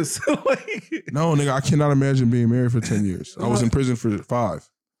that ass. Like, No, nigga, I cannot imagine being married for 10 years. I was in prison for 5.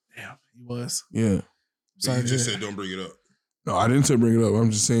 damn, he was. Yeah. So you just said don't bring it up. No, I didn't say bring it up.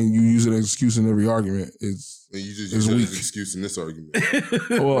 I'm just saying you use an excuse in every argument. It's And you just It's use that as weak. an excuse in this argument.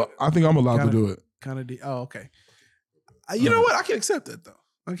 well, I think I'm allowed to do it. Kind of. Oh, okay. You know what? I can accept that though.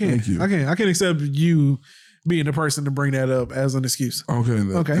 I can. Thank you. I can accept you being the person to bring that up as an excuse. Okay,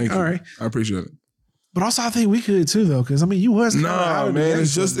 then. Okay, Thank you. all right. I appreciate it. But also, I think we could too, though, because I mean, you was kinda out Nah, of the man, game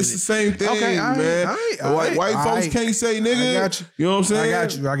it's for a the minute. same thing, Okay, all right, man. all right, White all folks right. can't say nigga. I got you. You know what I'm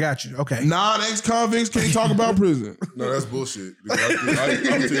saying? I got you. Okay. Non-ex-convicts can't talk about prison. No, that's bullshit. I'm telling you right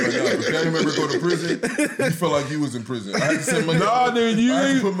now, if a family member go to prison, you feel like you was in prison. I had to send money. Nah, nigga, you I had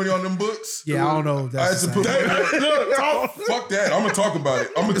to ain't- put money on them books. Yeah, I don't know if I had that's to the put same. money. Fuck that. I'm gonna talk about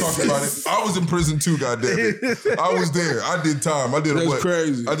it. I was in prison too. Goddamn it. I was there. I did time. I did That's what?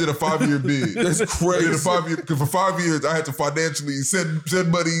 crazy. I did a 5-year bid. That's I did crazy. a 5-year because for 5 years I had to financially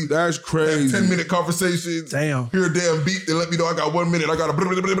send money. That's crazy. 10-minute conversations. Damn. Hear a damn beat. They let me know I got 1 minute. I got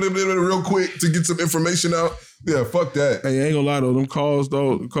to real quick to get some information out. Yeah, fuck that. Hey, I ain't gonna lie though, them calls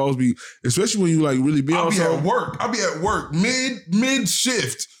be, especially when you like really be I'll on be something. at work. I'll be at work mid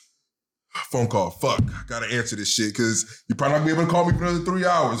shift. Phone call. Fuck. I gotta answer this shit because you probably not gonna be able to call me for another 3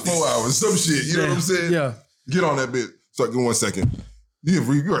 hours, 4 hours, some shit. You know what I'm saying? Yeah. Get on that bit. So give me 1 second.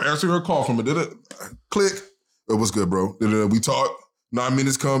 You're answering her call from it. Click. Oh, what's good, bro? We talk. 9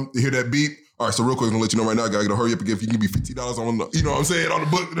 minutes come. You hear that beep. All right, so real quick, I'm gonna let you know right now. I gotta hurry up again. If you give me $50 on the, you know what I'm saying, on the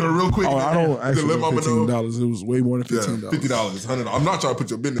book, real quick. Oh, I don't Then actually let know mama know. $15. It was way more than Yeah, $15. $50, $100. I'm not trying to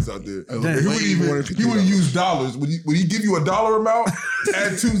put your business out there. Damn. He would use dollars. Would he give you a dollar amount?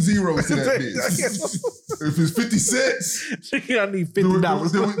 Add 2 zeros to that bitch. If it's 50 cents, I need then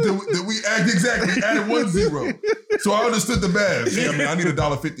 $50. we added 1 zero. So I understood the math. Yeah, man, I need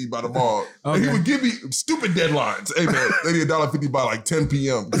 $1.50 by tomorrow. And he Okay. would give me stupid deadlines. Hey man, they need $1.50 by like 10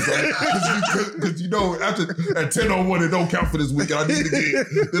 p.m. Because you know, after at 10:01 it don't count for this week. And I need to get.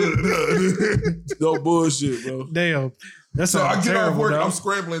 No bullshit, bro. Damn. That's So I get off work and dog. I'm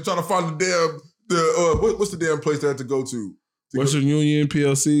scrambling trying to find what's the damn place that I had to go to? Western Union,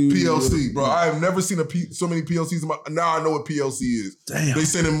 PLC. PLC, bro. I have never seen so many PLCs. Now I know what PLC is. Damn. They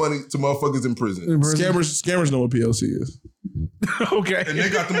sending money to motherfuckers in prison. Scammers know what PLC is. Okay. And they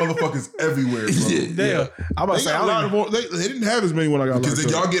got the motherfuckers everywhere, bro. Damn. I'm about to They, say, got a lot of more, they didn't have as many when I got Because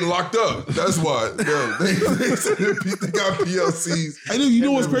locked up. y'all getting locked up. That's why. Yo, they got PLCs. Hey, dude, you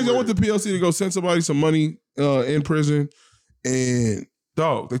know what's crazy? I went to PLC to go send somebody some money in prison, and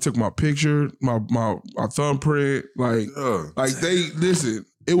dog, they took my picture, my thumbprint, like they listen.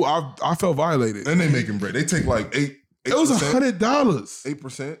 I felt violated. And they making bread. They take like 8%. It was $100.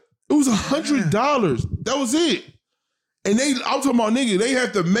 8%. It was $100. That was it. And I'm talking about nigga, they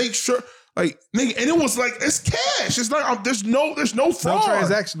have to make sure, like nigga, and it was like it's cash. It's like there's no fraud. No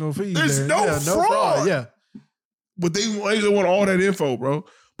transactional fees. There's there. no fraud. Yeah. But they want all that info, bro.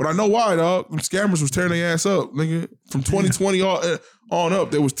 But I know why, dog. Them scammers was tearing their ass up, nigga. From 2020 on up,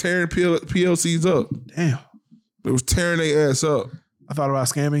 they was tearing PLCs up. Damn. They was tearing their ass up. I thought about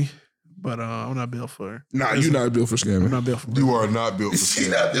scamming, but I'm not built for it. Nah, you're not built for scamming. I'm not built for it. You are not built for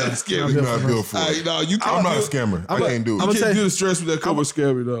scamming. You're not built for it. I'm not a scammer. I can't do it. You can't do the stress with that cover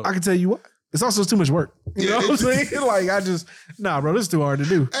scamming, though. I can tell you what. It's also too much work. You know what I'm saying? Like, nah, bro, this is too hard to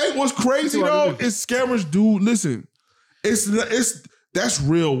do. Hey, what's crazy, though, is scammers do, listen, that's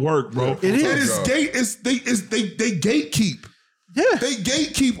real work, bro. It is. They gatekeep. Yeah. They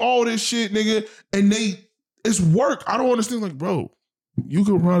gatekeep all this shit, nigga, and it's work. I don't understand, like, bro, you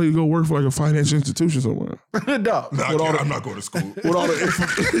could probably go work for like a financial institution somewhere. Dog. No, I'm not going to school. With all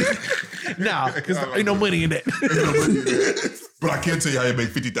the Nah, because there ain't no money in that. But I can tell you how you make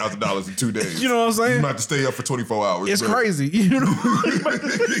 $50,000 in 2 days. You know what I'm saying? You might have to stay up for 24 hours. It's bro. crazy. You know?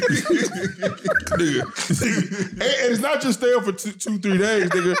 nigga. And it's not just stay up for 2-3 days,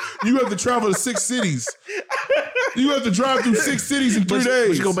 nigga. You have to travel to 6 cities. You have to drive through 6 cities in 3 days.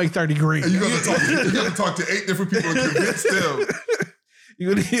 But you gonna make 30 grand. And you got to talk to 8 different people and convince them.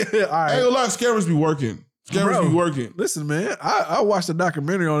 All right. I ain't gonna lie, scammers be working. Scammers be working. Listen, man, I watched a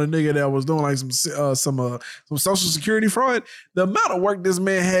documentary on a nigga that was doing like some social security fraud. The amount of work this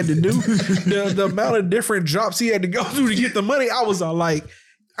man had to do, the amount of different drops he had to go through to get the money, I was like,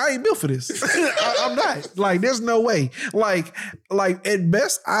 I ain't built for this. I'm not. Like, there's no way. Like at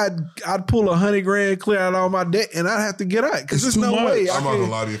best, I'd pull 100 grand, clear out all my debt, and I'd have to get out because there's no way. I'm not gonna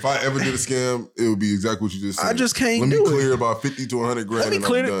lie to you. If I ever did a scam, it would be exactly what you just said. I just can't do it. Let me clear about 50 to 100 grand and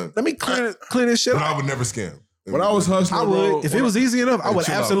I'm done. Let me clear this shit But out. I would never scam. When I was hustling, I would, bro, if it was easy enough, I would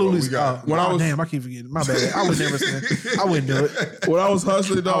chill out, absolutely. bro. I keep forgetting. My bad. I would never scam. I wouldn't do it. when I was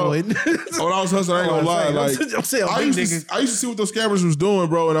hustling, I dog. wouldn't. When I was hustling, I ain't gonna lie. Like, I used to see what those scammers was doing,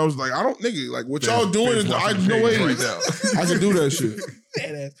 bro, and I was like, I don't, nigga, like what y'all doing is I no way right now. I can do that shit.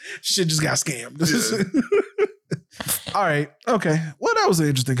 Shit just got scammed. All right. Okay. Well, that was an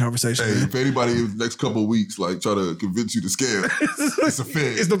interesting conversation. Hey, if anybody in the next couple of weeks like try to convince you to scam, it's a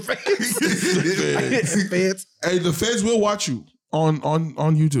fed. It's the feds. It's the feds. Hey, the feds will watch you on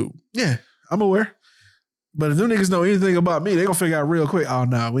YouTube. Yeah, I'm aware. But if them niggas know anything about me, they gonna figure out real quick. Oh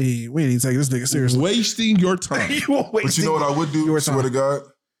no, we ain't taking this nigga seriously. Wasting your time. But you know what I would do? Swear to God,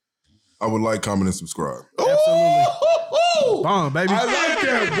 I would like, comment, and subscribe. Absolutely. Bomb, baby. I like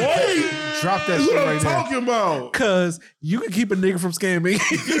that, boy. Drop that That's shit what right I'm there. talking about. Cause you can keep a nigga from scamming.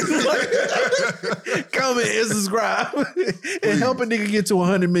 Comment and subscribe and help a nigga get to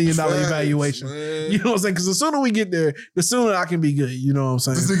 $100 million evaluation. Man. You know what I'm saying? Because the sooner we get there, the sooner I can be good. You know what I'm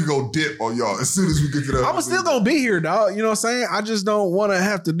saying? This nigga go dip on y'all as soon as we get to that. I'm still gonna be here, dog. You know what I'm saying? I just don't want to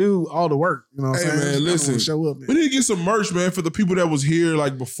have to do all the work. You know what I'm Hey, saying? man, I just listen. wanna show up, man. We need to get some merch, man, for the people that was here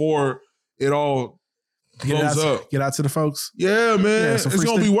like before it all blows up. Get out to the folks. Yeah, man. Yeah, it's some free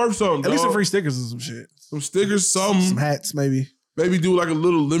gonna be worth something. At least some dog. free stickers and some shit. Some stickers, Some some hats, maybe. maybe do like a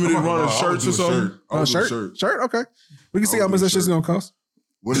little limited I'm not run of gonna lie, I would shirts do or a something. I would do a shirt. Shirt? Okay. We can see I how would much do a that shit's shirt. gonna cost.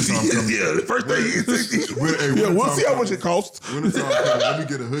 Wintertime coming. Yeah, the first thing We'll see how much it costs. Wintertime coming. Let me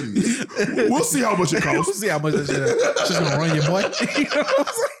get a hoodie. We'll see how much it We'll costs. see how much that shit she's gonna run your boy. You know what I'm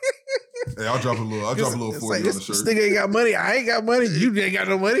saying? Hey, I'll drop a little It's 40 like, on the this shirt. nigga ain't got money. I ain't got money. You ain't got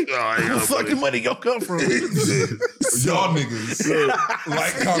no money. Where the fucking money gonna come from? Y'all niggas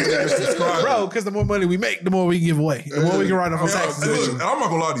like, comment, and subscribe. Bro, because the more money we make, the more we can give away. The more we can write off on taxes. Look, and I'm not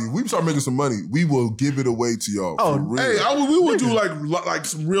gonna lie to you. We start making some money. We will give it away to y'all. Oh, for real. Hey, we would do like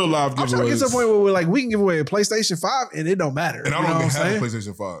some real live I'm trying to get to the giveaways. point where we're like, we can give away a PlayStation 5 and it don't matter. and I You don't know even what I'm have a saying?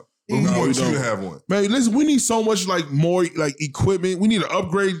 PlayStation 5. But we No, want we you don't. to have one. Man, listen, we need so much like more like equipment. We need to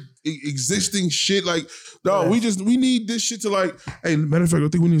upgrade existing shit. Like, dog, we need this shit to like. Hey, matter of fact, I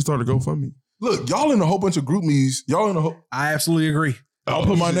think we need to start a GoFundMe. Look, y'all in a whole bunch of group me's. Y'all in a whole. I absolutely agree. I'll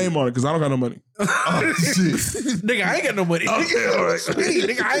put my name on it because I don't got no money. Oh, shit. Nigga, I ain't got no money. Okay, all right. Hey,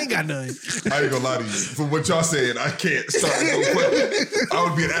 nigga, I ain't got none. I ain't gonna lie to you. For what y'all saying, I can't start no question. I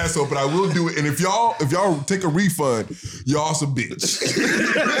would be an asshole, but I will do it. And if y'all take a refund, y'all some bitch.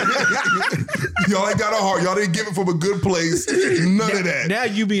 Y'all ain't got a heart. Y'all didn't give it from a good place. None of that. Now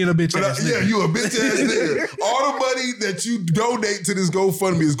you being a bitch But ass nigga. yeah, you a bitch ass nigga. All the money that you donate to this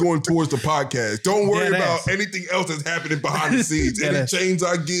GoFundMe is going towards the podcast. Don't worry Dead about ass. anything else that's happening behind the scenes. Dead Any ass. change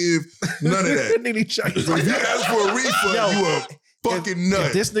I give, none of that. Nigga, So if you ask for a refund, Yo, you a fucking nut.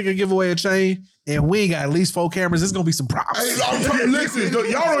 If this nigga give away a chain, and we ain't got at least 4 cameras, it's gonna be some problems. Hey, listen, y'all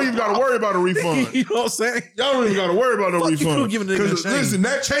don't even gotta worry about a refund. You know what I'm saying? Y'all don't even gotta worry about no Fuck you refund. for giving a nigga a chain. Listen,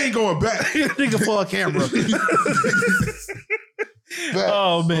 that chain going back. Nigga for a camera.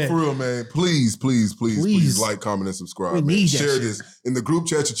 Oh man, For real, man. Please like, comment, and subscribe. We Man. need that Share shit. this in the group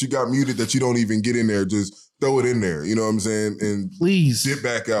chat that you got muted that you don't even get in there. Just throw it in there. You know what I'm saying? And please. dip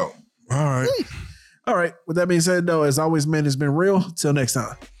back out. All right. With that being said, though, as always, man, it's been real. Till next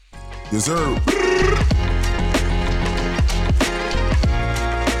time. Yes, sir.